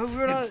 We're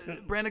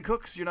not Brandon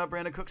Cooks. You're not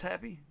Brandon Cooks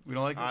happy? We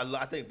don't like this?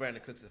 I think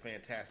Brandon Cooks is a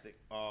fantastic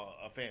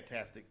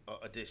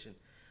addition.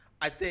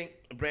 I think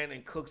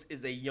Brandon Cooks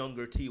is a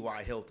younger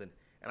T.Y. Hilton.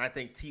 And I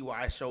think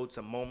T.Y. showed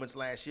some moments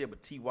last year,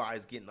 but T.Y.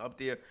 is getting up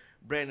there.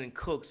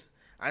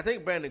 I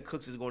think Brandon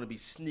Cooks is going to be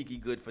sneaky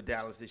good for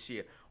Dallas this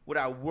year. What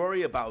I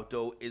worry about,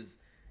 though, is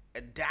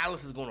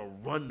Dallas is going to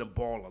run the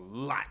ball a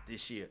lot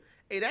this year.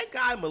 Hey, that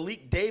guy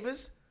Malik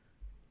Davis,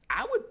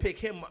 I would pick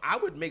him. I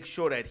would make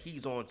sure that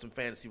he's on some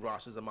fantasy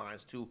rosters of mine,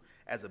 too,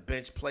 as a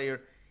bench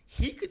player.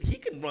 He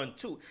can run,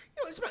 too.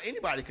 Just about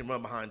anybody can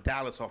run behind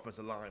Dallas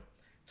offensive line.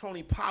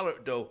 Tony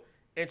Pollard, though,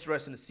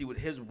 interesting to see what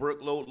his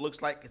workload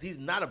looks like, because he's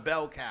not a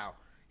bell cow.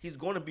 He's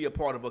going to be a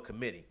part of a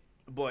committee,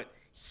 but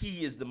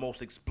he is the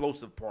most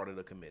explosive part of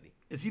the committee.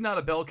 Is he not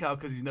a bell cow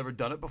because he's never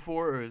done it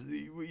before, or is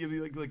he,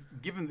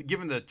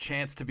 given the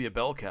chance to be a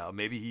bell cow,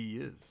 maybe he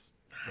is?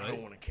 Right?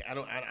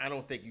 I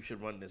don't think you should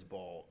run this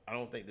ball. I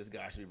don't think this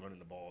guy should be running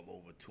the ball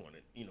over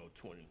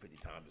 250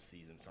 times a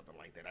season, something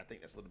like that. I think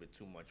that's a little bit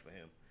too much for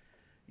him.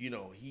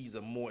 He's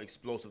a more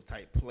explosive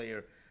type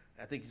player.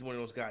 I think he's one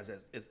of those guys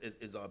that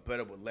is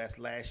better with less.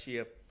 Last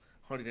year,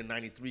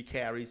 193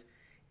 carries.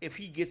 If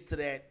he gets to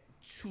that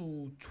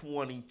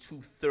 220,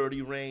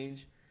 230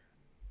 range,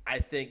 I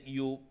think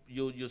you'll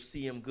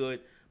see him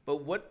good.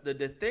 But what the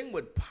thing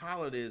with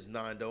Pollard is,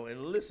 Nando,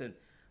 and listen,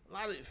 a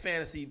lot of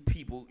fantasy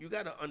people, you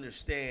got to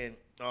understand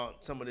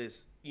some of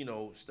this,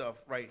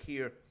 stuff right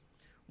here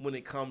when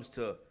it comes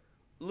to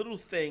little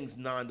things,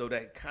 Nando,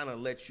 that kind of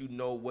lets you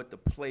know what the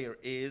player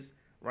is,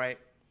 right?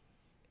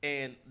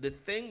 And the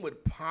thing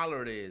with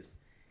Pollard is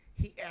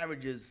he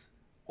averages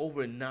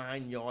over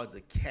 9 yards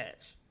a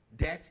catch.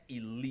 That's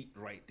elite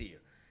right there.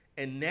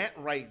 And that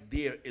right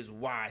there is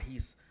why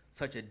he's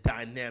such a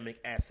dynamic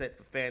asset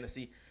for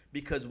fantasy,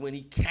 because when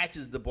he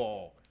catches the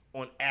ball,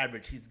 on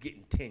average, he's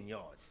getting 10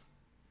 yards.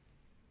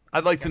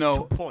 I'd like to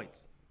know 2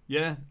 points.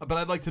 Yeah, but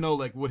I'd like to know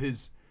like what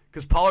his,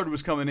 because Pollard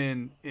was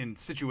coming in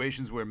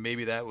situations where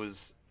maybe that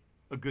was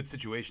a good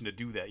situation to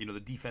do that. The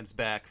defense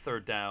back,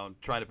 third down,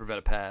 trying to prevent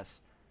a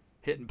pass,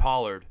 hitting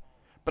Pollard.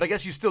 But I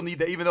guess you still need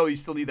that, even though you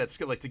still need that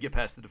skill, like to get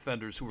past the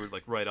defenders who were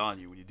like right on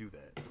you when you do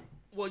that.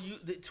 Well,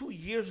 2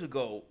 years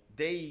ago,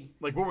 they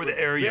like what were the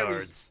air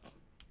yards?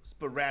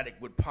 Sporadic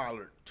with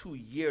Pollard 2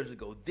 years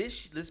ago.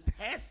 This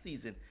past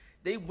season,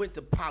 they went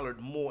to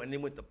Pollard more and they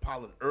went to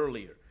Pollard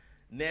earlier.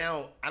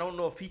 Now, I don't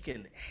know if he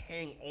can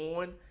hang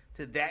on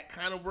to that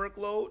kind of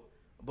workload,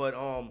 but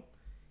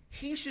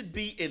he should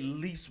be at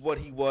least what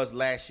he was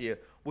last year,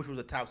 which was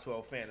a top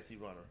 12 fantasy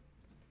runner.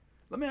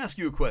 Let me ask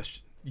you a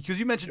question, because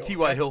you mentioned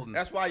T.Y. Hilton.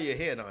 That's why you're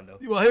here, Nando.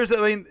 Well,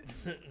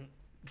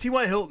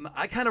 T.Y. Hilton,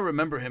 I kind of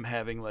remember him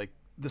having like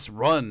this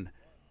run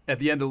at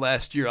the end of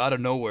last year out of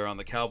nowhere on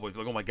the Cowboys.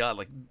 Like, oh my God,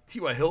 like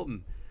T.Y.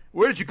 Hilton,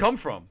 where did you come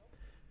from?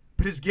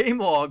 But his game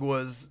log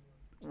was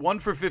 1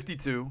 for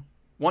 52,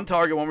 1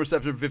 target, 1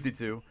 reception for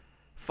 52,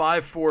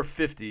 5 for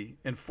 50,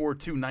 and 4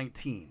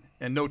 219,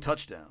 and no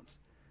touchdowns.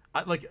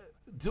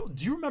 Do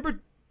you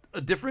remember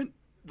a different,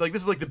 like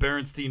this is like the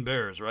Berenstein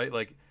Bears, right?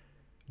 Like,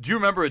 do you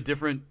remember a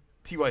different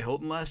T.Y.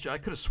 Hilton last year? I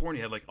could have sworn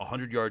he had like a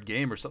 100-yard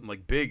game or something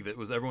like big that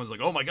was everyone's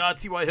like, oh my God,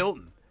 T.Y.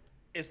 Hilton.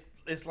 It's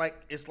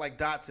like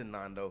Dotson,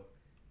 Nando.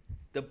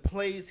 The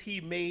plays he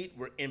made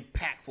were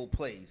impactful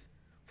plays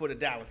for the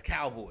Dallas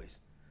Cowboys,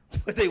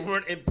 but they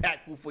weren't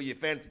impactful for your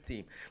fantasy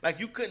team. Like,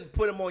 you couldn't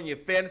put him on your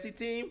fantasy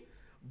team,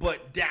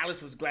 but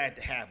Dallas was glad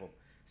to have him.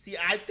 See,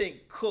 I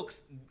think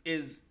Cooks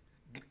is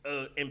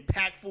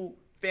impactful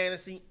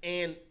fantasy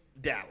and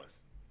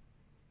Dallas.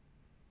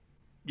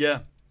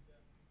 Yeah.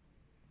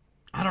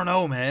 I don't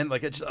know, man.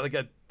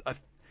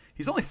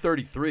 He's only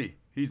 33.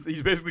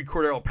 He's basically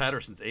Crdarrelle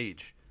Patterson's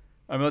age.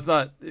 I mean, let's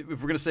not.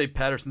 If we're gonna say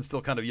Patterson's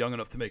still kind of young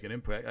enough to make an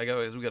impact, we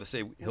got to say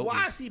Hilton.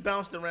 Why is he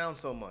bounced around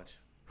so much?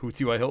 Who,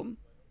 T.Y. Hilton?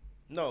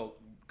 No,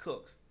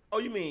 Cooks. Oh,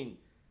 you mean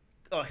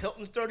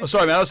Hilton's 30? Oh,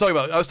 sorry, man. I was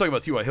talking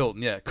about T.Y.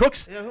 Hilton. Yeah,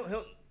 Cooks.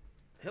 Yeah,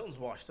 Hilton's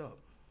washed up.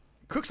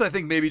 Cooks, I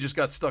think, maybe just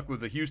got stuck with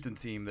the Houston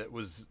team that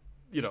was,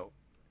 didn't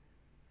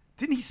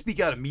he speak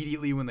out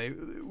immediately when they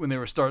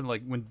were starting,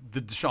 like when the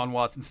Deshaun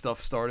Watson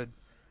stuff started?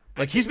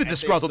 Like, he's been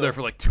disgruntled there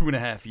for like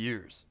 2.5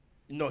 years.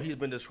 No, he's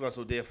been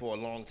disgruntled there for a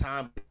long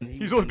time.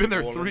 He's only been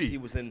there 3. He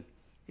was in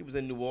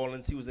New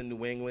Orleans. He was in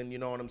New England. You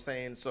know what I'm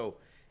saying? So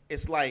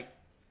it's like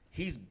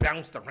he's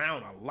bounced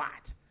around a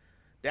lot.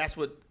 That's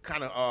what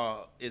kind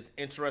of is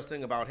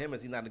interesting about him.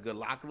 Is he not a good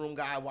locker room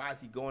guy? Why is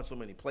he going so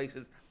many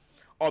places?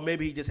 Or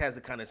maybe he just has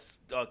the kind of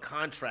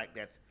contract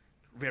that's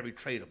very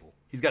tradable.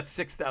 He's got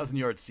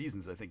 6,000-yard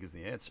seasons, I think, is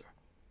the answer.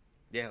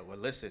 Yeah, well,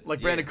 listen.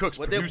 Like Brandon Cooks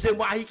produces. Then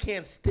why he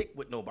can't stick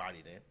with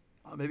nobody then?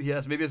 Maybe he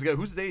has. Maybe he has a guy.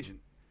 Who's his agent?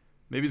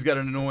 Maybe he's got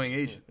an annoying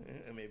agent.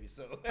 Maybe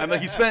so. I mean,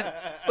 he spent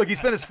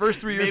his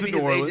first 3 years in New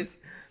Orleans.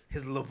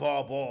 His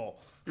LeVar Ball.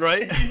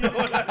 Right?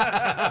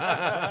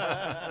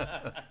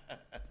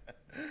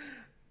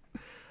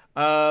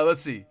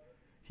 Let's see.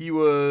 He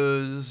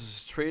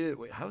was traded.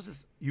 Wait, how is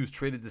this? He was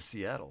traded to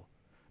Seattle.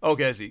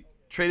 Okay, I see.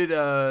 Traded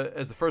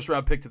as the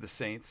first-round pick to the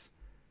Saints.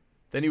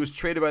 Then he was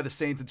traded by the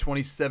Saints in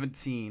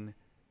 2017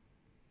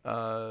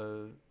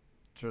 to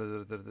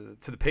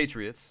the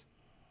Patriots.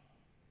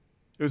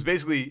 It was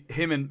basically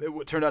him and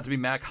what turned out to be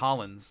Mac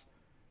Hollins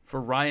for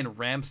Ryan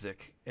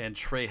Ramczyk and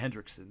Trey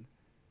Hendrickson.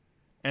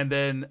 And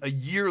then a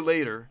year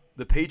later,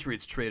 the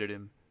Patriots traded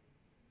him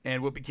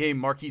and what became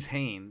Marquise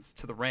Haynes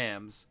to the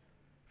Rams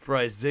for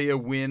Isaiah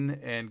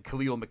Wynn and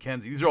Khalil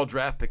McKenzie. These are all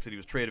draft picks that he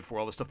was traded for,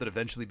 all the stuff that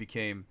eventually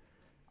became.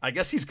 I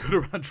guess he's good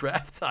around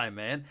draft time,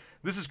 man.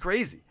 This is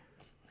crazy.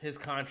 His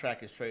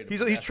contract is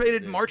tradable. He's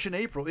traded in March and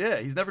April. Yeah,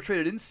 he's never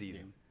traded in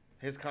season.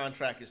 Yeah. His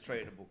contract is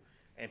tradable.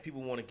 And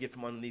people want to get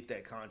from underneath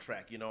that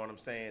contract. You know what I'm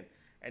saying?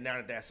 And now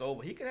that that's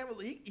over, he could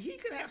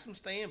have some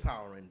staying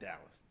power in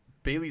Dallas.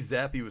 Bailey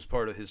Zappi was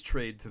part of his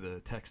trade to the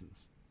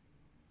Texans.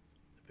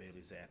 The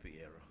Bailey Zappi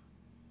era.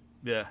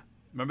 Yeah,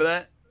 remember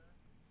that?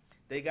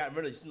 They got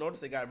rid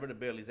of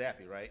Bailey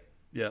Zappi, right?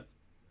 Yeah.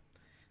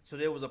 So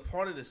there was a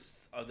part of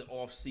the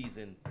off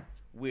season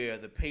where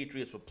the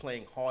Patriots were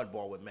playing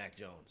hardball with Mac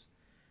Jones,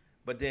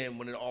 but then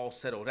when it all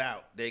settled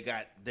out, they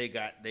got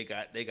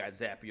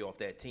Zappi off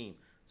that team.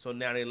 So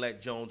now they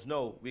let Jones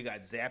know we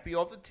got Zappi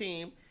off the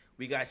team.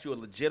 We got you a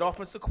legit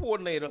offensive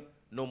coordinator.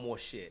 No more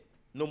shit.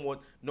 No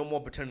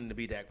more pretending to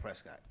be Dak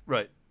Prescott.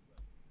 Right.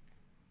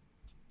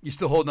 You're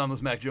still holding on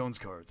those Mac Jones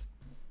cards.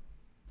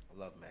 I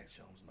love Mac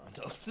Jones,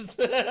 Nando.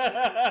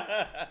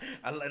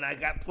 And I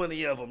got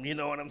plenty of them. You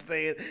know what I'm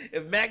saying?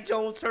 If Mac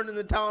Jones turned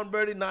into Tom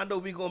Brady, Nando,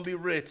 we gonna be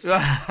rich. Hey,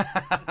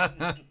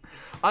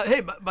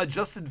 my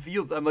Justin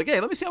Fields. I'm like, hey,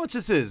 let me see how much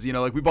this is. You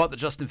know, like we bought the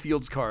Justin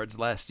Fields cards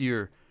last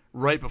year,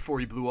 right before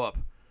he blew up.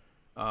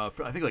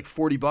 For, I think like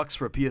 $40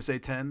 for a PSA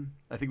 10.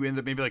 I think we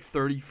ended up maybe like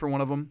 30 for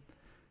one of them,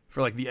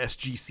 for like the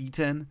SGC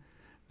 10.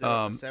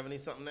 70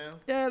 something now.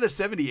 Yeah, they're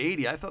 70,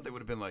 80. I thought they would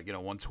have been like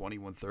 120,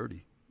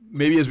 130.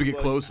 Maybe as we get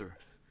closer.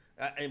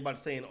 I'm about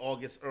to say in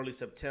August, early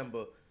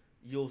September,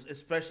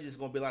 especially there's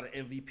going to be a lot of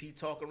MVP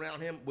talk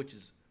around him, which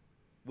is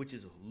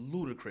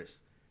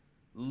ludicrous.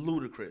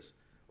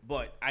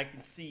 But I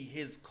can see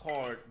his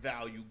card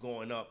value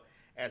going up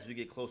as we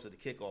get closer to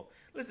kickoff.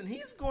 Listen,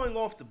 he's going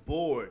off the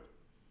board,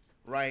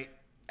 right?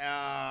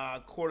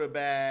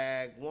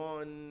 Quarterback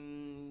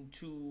 1,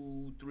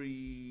 2,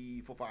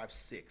 3, 4, 5,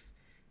 6.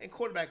 And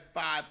quarterback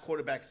 5,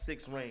 quarterback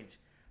 6 range.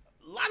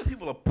 A lot of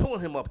people are pulling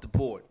him up the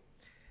board.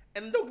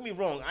 And don't get me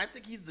wrong, I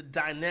think he's a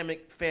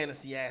dynamic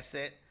fantasy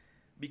asset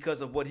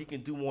because of what he can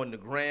do on the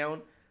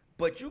ground.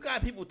 But you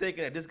got people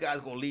thinking that this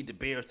guy's going to lead the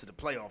Bears to the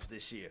playoffs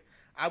this year.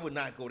 I would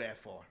not go that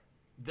far.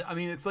 I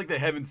mean, it's like they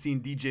haven't seen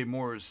DJ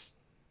Moore's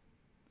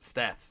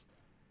stats.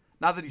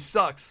 Not that he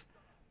sucks,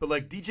 but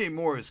like DJ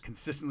Moore has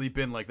consistently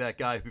been like that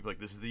guy. People are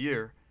like, this is the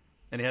year.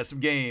 And he has some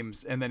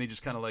games, and then he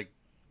just kind of like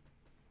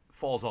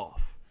falls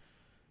off.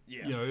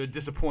 Yeah. You know, it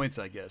disappoints,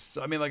 I guess.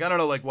 So, I mean, like, I don't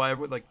know, like, why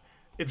everyone, like,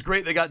 it's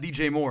great they got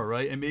DJ Moore,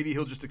 right? And maybe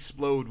he'll just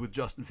explode with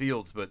Justin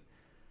Fields, but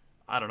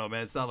I don't know,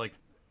 man. It's not like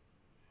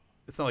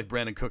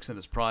Brandon Cooks in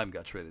his prime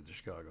got traded to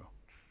Chicago.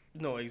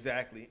 No,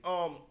 exactly.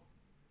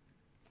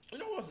 You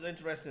know what's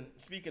interesting?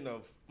 Speaking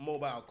of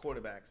mobile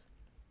quarterbacks,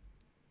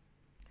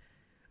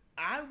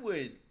 I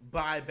would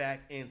buy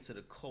back into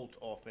the Colts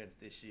offense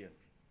this year.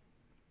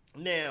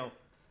 Now,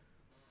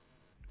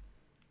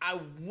 I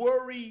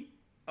worry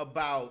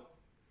about.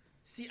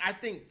 See, I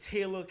think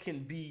Taylor can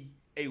be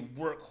a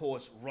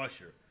workhorse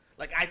rusher.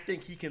 Like, I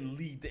think he can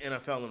lead the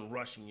NFL in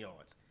rushing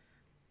yards.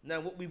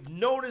 Now, what we've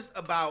noticed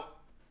about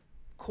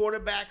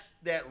quarterbacks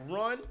that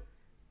run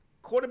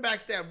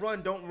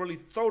don't really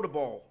throw the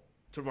ball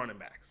to running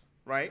backs,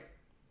 right?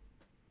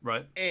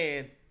 Right.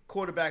 And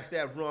quarterbacks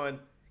that run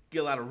get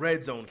a lot of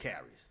red zone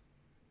carries.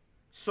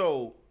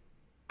 So,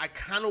 I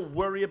kind of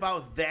worry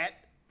about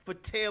that for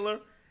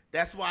Taylor.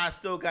 That's why I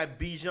still got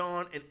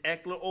Bijan and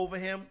Eckler over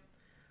him.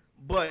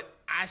 But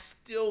I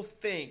still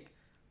think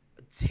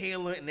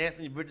Taylor and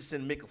Anthony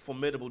Richardson make a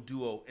formidable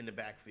duo in the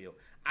backfield.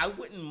 I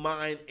wouldn't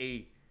mind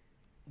a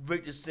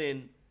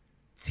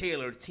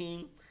Richardson-Taylor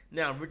team.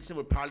 Now, Richardson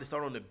would probably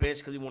start on the bench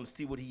because we want to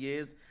see what he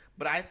is.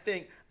 But I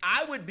think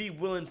I would be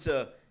willing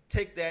to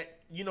take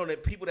that,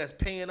 that people that's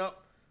paying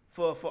up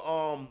for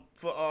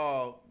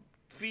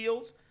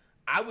Fields.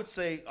 I would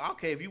say,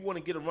 okay, if you want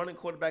to get a running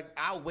quarterback,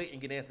 I'll wait and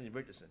get Anthony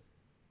Richardson.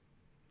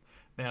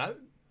 Man,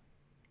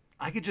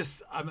 I could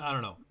just, I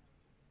don't know.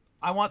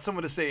 I want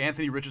someone to say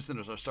Anthony Richardson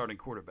is our starting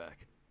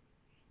quarterback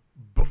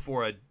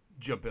before I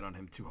jump in on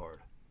him too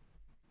hard.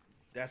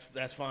 That's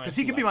fine. Because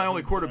he could be my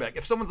only quarterback.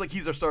 If someone's like,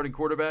 he's our starting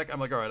quarterback, I'm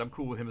like, all right, I'm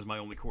cool with him as my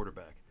only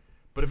quarterback.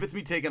 But if it's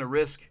me taking a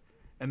risk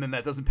and then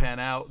that doesn't pan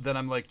out, then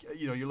I'm like,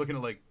 you're looking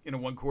at like in a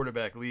one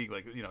quarterback league,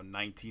 like,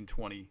 19,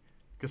 20,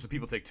 because some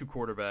people take two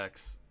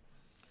quarterbacks.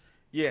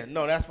 Yeah,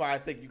 no, that's why I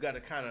think you got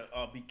to kind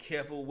of be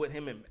careful with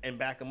him and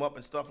back him up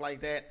and stuff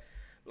like that.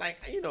 Like,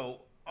 I'm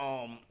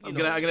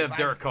gonna have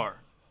Derek Carr.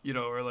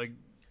 Or like,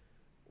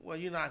 well,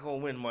 you're not gonna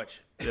win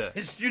much. Yeah,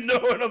 you know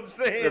what I'm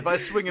saying. If I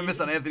swing and miss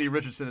on Anthony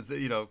Richardson, it's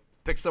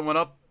pick someone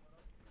up.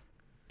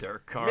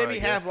 Derek Carr. Maybe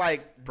have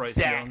like Bryce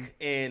Dak Young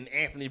and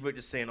Anthony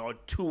Richardson, or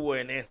Tua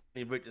and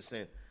Anthony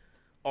Richardson,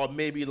 or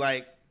maybe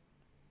like.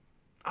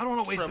 I don't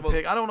want to waste a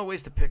pick. I don't want to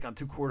waste a pick on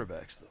two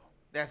quarterbacks though.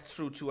 That's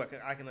true too.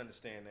 I can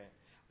understand that.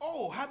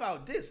 Oh, how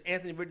about this?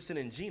 Anthony Richardson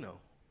and Geno.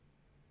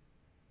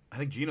 I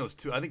think Geno's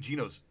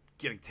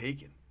getting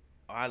taken.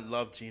 I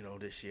love Geno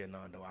this year,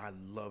 Nando. I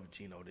love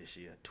Geno this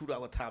year.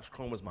 $2 Topps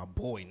Chrome is my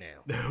boy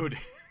now. Dude,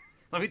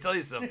 let me tell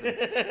you something.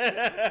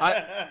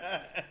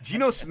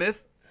 Geno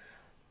Smith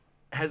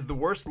has the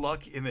worst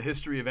luck in the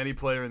history of any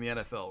player in the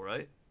NFL,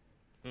 right?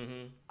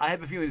 Mm-hmm. I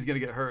have a feeling he's going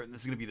to get hurt, and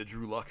this is going to be the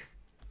Drew Luck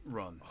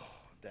run.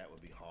 Oh, that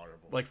would be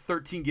horrible. Like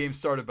 13 games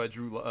started by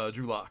Drew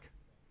Lock.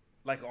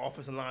 Like an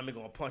offensive lineman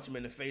going to punch him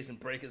in the face and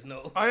break his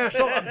nose. Oh, yeah,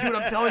 dude,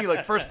 I'm telling you,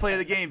 like first play of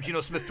the game, Geno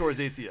Smith tore his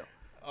ACL.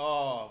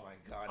 Oh, my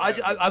God.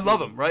 I love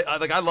him, right?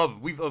 I love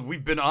him.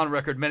 We've been on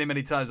record many,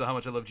 many times about how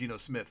much I love Geno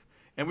Smith.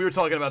 And we were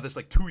talking about this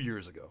like 2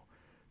 years ago.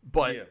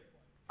 But yeah.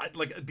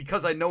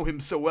 Because I know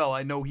him so well,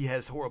 I know he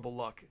has horrible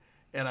luck.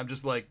 And I'm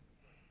just like,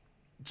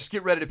 just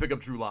get ready to pick up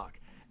Drew Lock.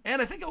 And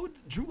I think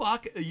Drew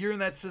Lock, a year in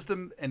that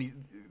system, and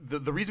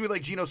the reason we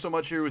like Geno so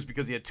much here was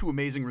because he had two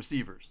amazing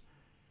receivers.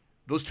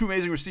 Those two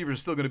amazing receivers are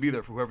still going to be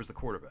there for whoever's the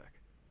quarterback.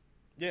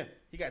 Yeah,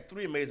 he got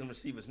three amazing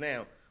receivers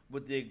now.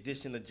 with the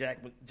addition of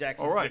Jackson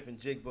All right. Smith and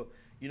Jigba.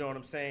 You know what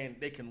I'm saying?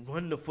 They can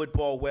run the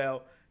football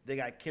well. They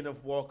got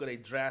Kenneth Walker. They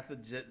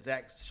drafted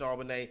Zach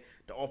Charbonnet.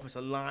 The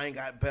offensive line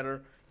got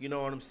better. You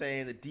know what I'm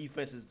saying? The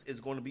defense is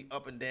going to be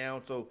up and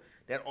down, so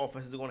that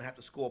offense is going to have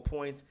to score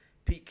points.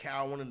 Pete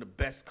Carroll, one of the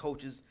best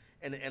coaches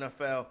in the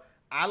NFL.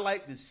 I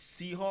like the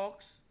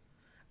Seahawks.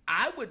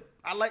 I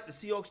like the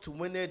Seahawks to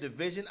win their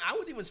division. I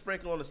would even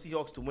sprinkle on the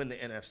Seahawks to win the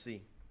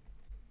NFC.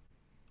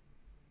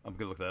 I'm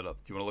going to look that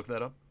up. Do you want to look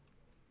that up?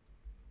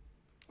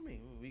 I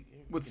mean,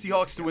 With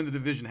Seahawks to win the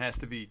division has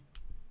to be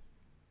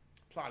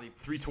probably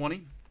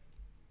 320?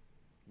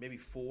 Maybe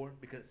 4,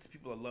 because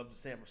people love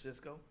San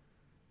Francisco.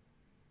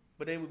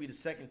 But they would be the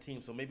second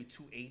team, so maybe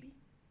 280.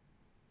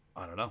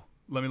 I don't know.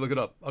 Let me look it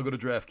up. I'll go to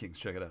DraftKings.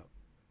 Check it out.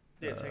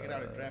 Yeah, check it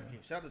out at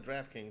DraftKings. Shout out to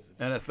DraftKings.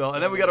 NFL.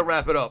 And then we got to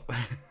wrap it up.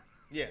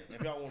 Yeah,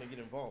 if y'all want to get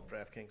involved,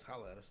 DraftKings,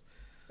 holla at us.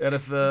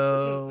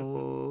 NFL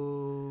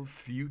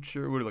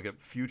future. What do you look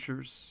at?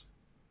 Futures?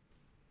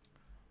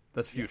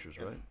 That's futures,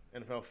 right?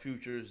 NFL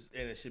futures,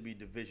 and it should be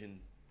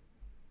division.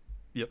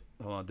 Yep.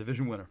 Hold on.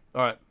 Division winner.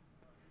 All right.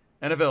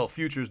 NFL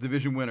futures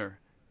division winner.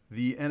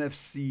 The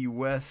NFC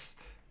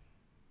West.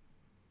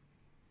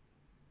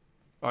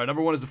 All right.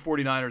 Number 1 is the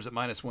 49ers at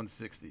minus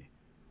 160.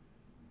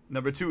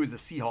 Number 2 is the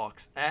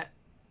Seahawks at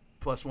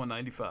plus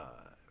 195.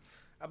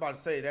 I'm about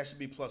to say that should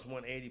be plus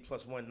 180,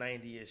 plus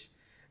 190-ish.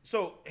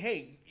 So,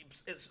 hey,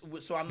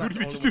 so I'm not the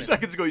only one. 2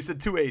 seconds ago, you said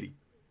 280.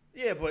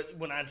 Yeah, but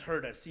when I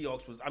heard that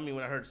when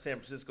I heard San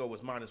Francisco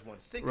was minus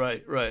 160,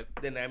 right.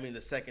 Then I mean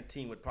the second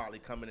team would probably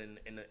come in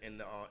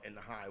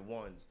the high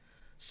ones.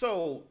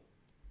 So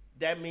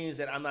that means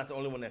that I'm not the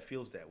only one that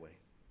feels that way.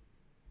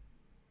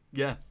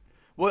 Yeah.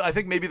 Well, I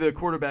think maybe the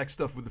quarterback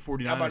stuff with the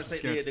 49ers I'm about to say,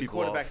 scares the people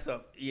quarterback off.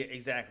 stuff. Yeah,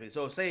 exactly.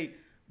 So say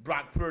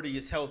Brock Purdy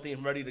is healthy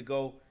and ready to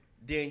go,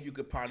 then you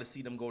could probably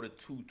see them go to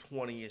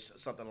 220-ish or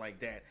something like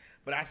that.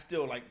 But I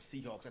still like the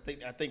Seahawks.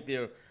 I think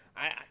they're.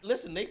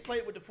 Listen, they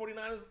played with the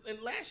 49ers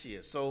in last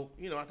year, so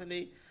I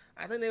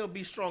think they'll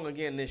be strong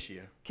again this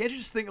year. Can't you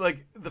just think,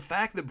 like, the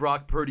fact that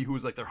Brock Purdy, who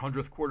was like their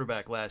 100th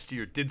quarterback last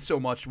year, did so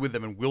much with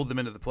them and willed them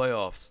into the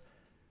playoffs?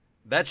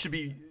 That should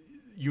be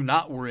you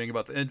not worrying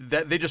about and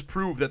that they just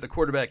proved that the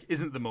quarterback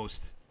isn't the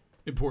most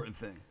important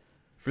thing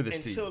for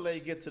this team. Until they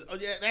get to,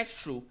 yeah,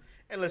 that's true.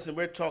 And listen,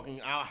 we're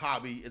talking. Our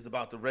hobby is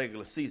about the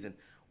regular season.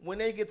 When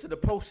they get to the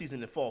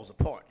postseason, it falls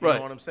apart. You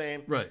know what I'm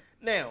saying? Right.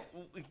 Now,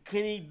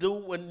 can he do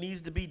what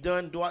needs to be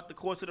done throughout the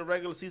course of the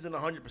regular season?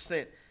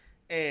 100%.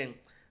 And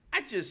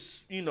I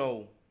just, I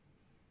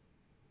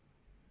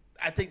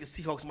think the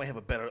Seahawks might have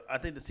I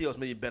think the Seahawks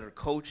may be a better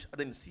coach. I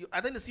think the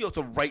Seahawks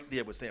are right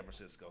there with San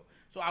Francisco.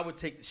 So I would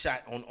take the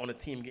shot on a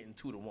team getting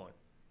 2-1.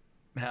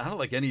 Man, I don't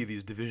like any of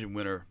these division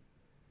winner.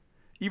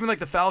 Even like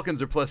the Falcons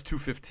are plus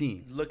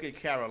 215. Look at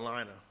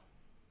Carolina.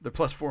 They're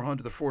plus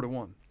 400. They're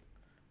 4-1.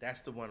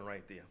 That's the one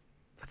right there.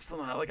 That's still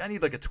not, I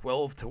need like a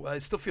 12 to. I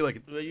still feel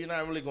like. Well, you're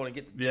not really going to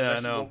get the. Yeah, I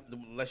know.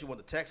 Unless you want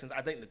the Texans.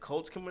 I think the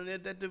Colts can win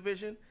that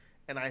division,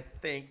 and I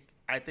think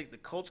the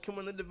Colts can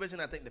win the division.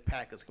 I think the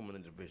Packers can win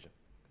the division.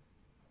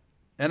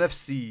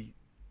 NFC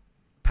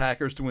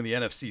Packers to win the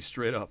NFC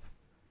straight up,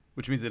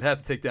 which means they'd have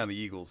to take down the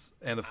Eagles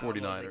and the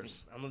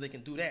 49ers. I don't know if they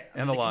can do that.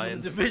 And the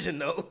Lions. The division,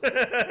 though.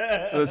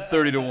 That's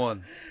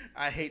 30-1.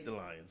 I hate the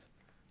Lions.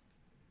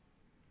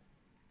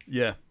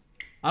 Yeah.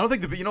 I don't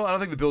think the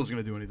Bills are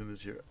going to do anything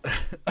this year.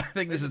 I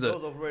think this is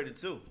Bills overrated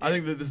too. I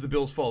think that this is the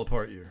Bills fall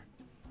apart year.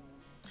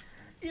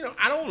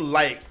 I don't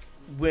like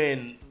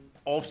when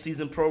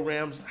off-season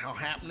programs are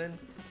happening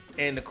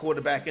and the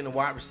quarterback and the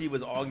wide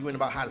receivers arguing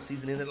about how the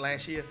season ended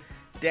last year.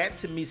 That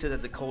to me says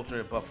that the culture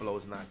in Buffalo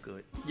is not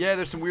good. Yeah,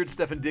 there's some weird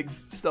Stefon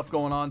Diggs stuff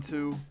going on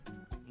too.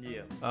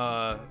 Yeah.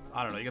 I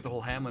don't know. You got the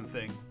whole Hamlin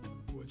thing,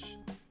 which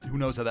who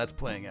knows how that's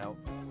playing out.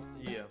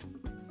 Yeah.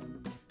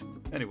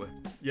 Anyway,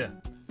 yeah.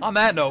 On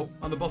that note,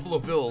 on the Buffalo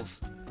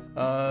Bills,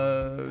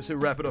 so we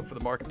wrap it up for the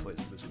marketplace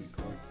for this week.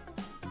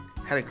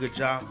 Had a good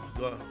job.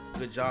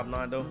 Good job,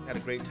 Nando. Had a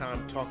great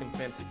time talking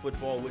fantasy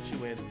football with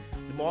you. And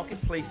the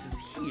marketplace is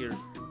here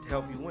to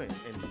help you win.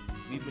 And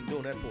we've been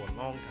doing that for a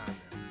long time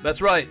now.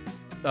 That's right.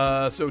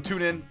 So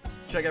tune in.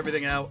 Check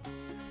everything out.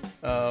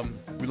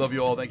 We love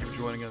you all. Thank you for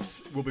joining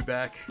us. We'll be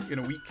back in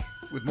a week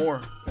with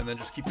more. And then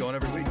just keep going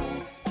every week.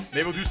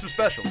 Maybe we'll do some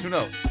specials. Who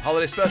knows?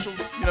 Holiday specials?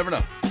 You never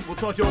know. We'll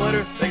talk to you all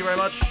later. Thank you very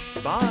much.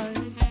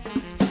 Bye.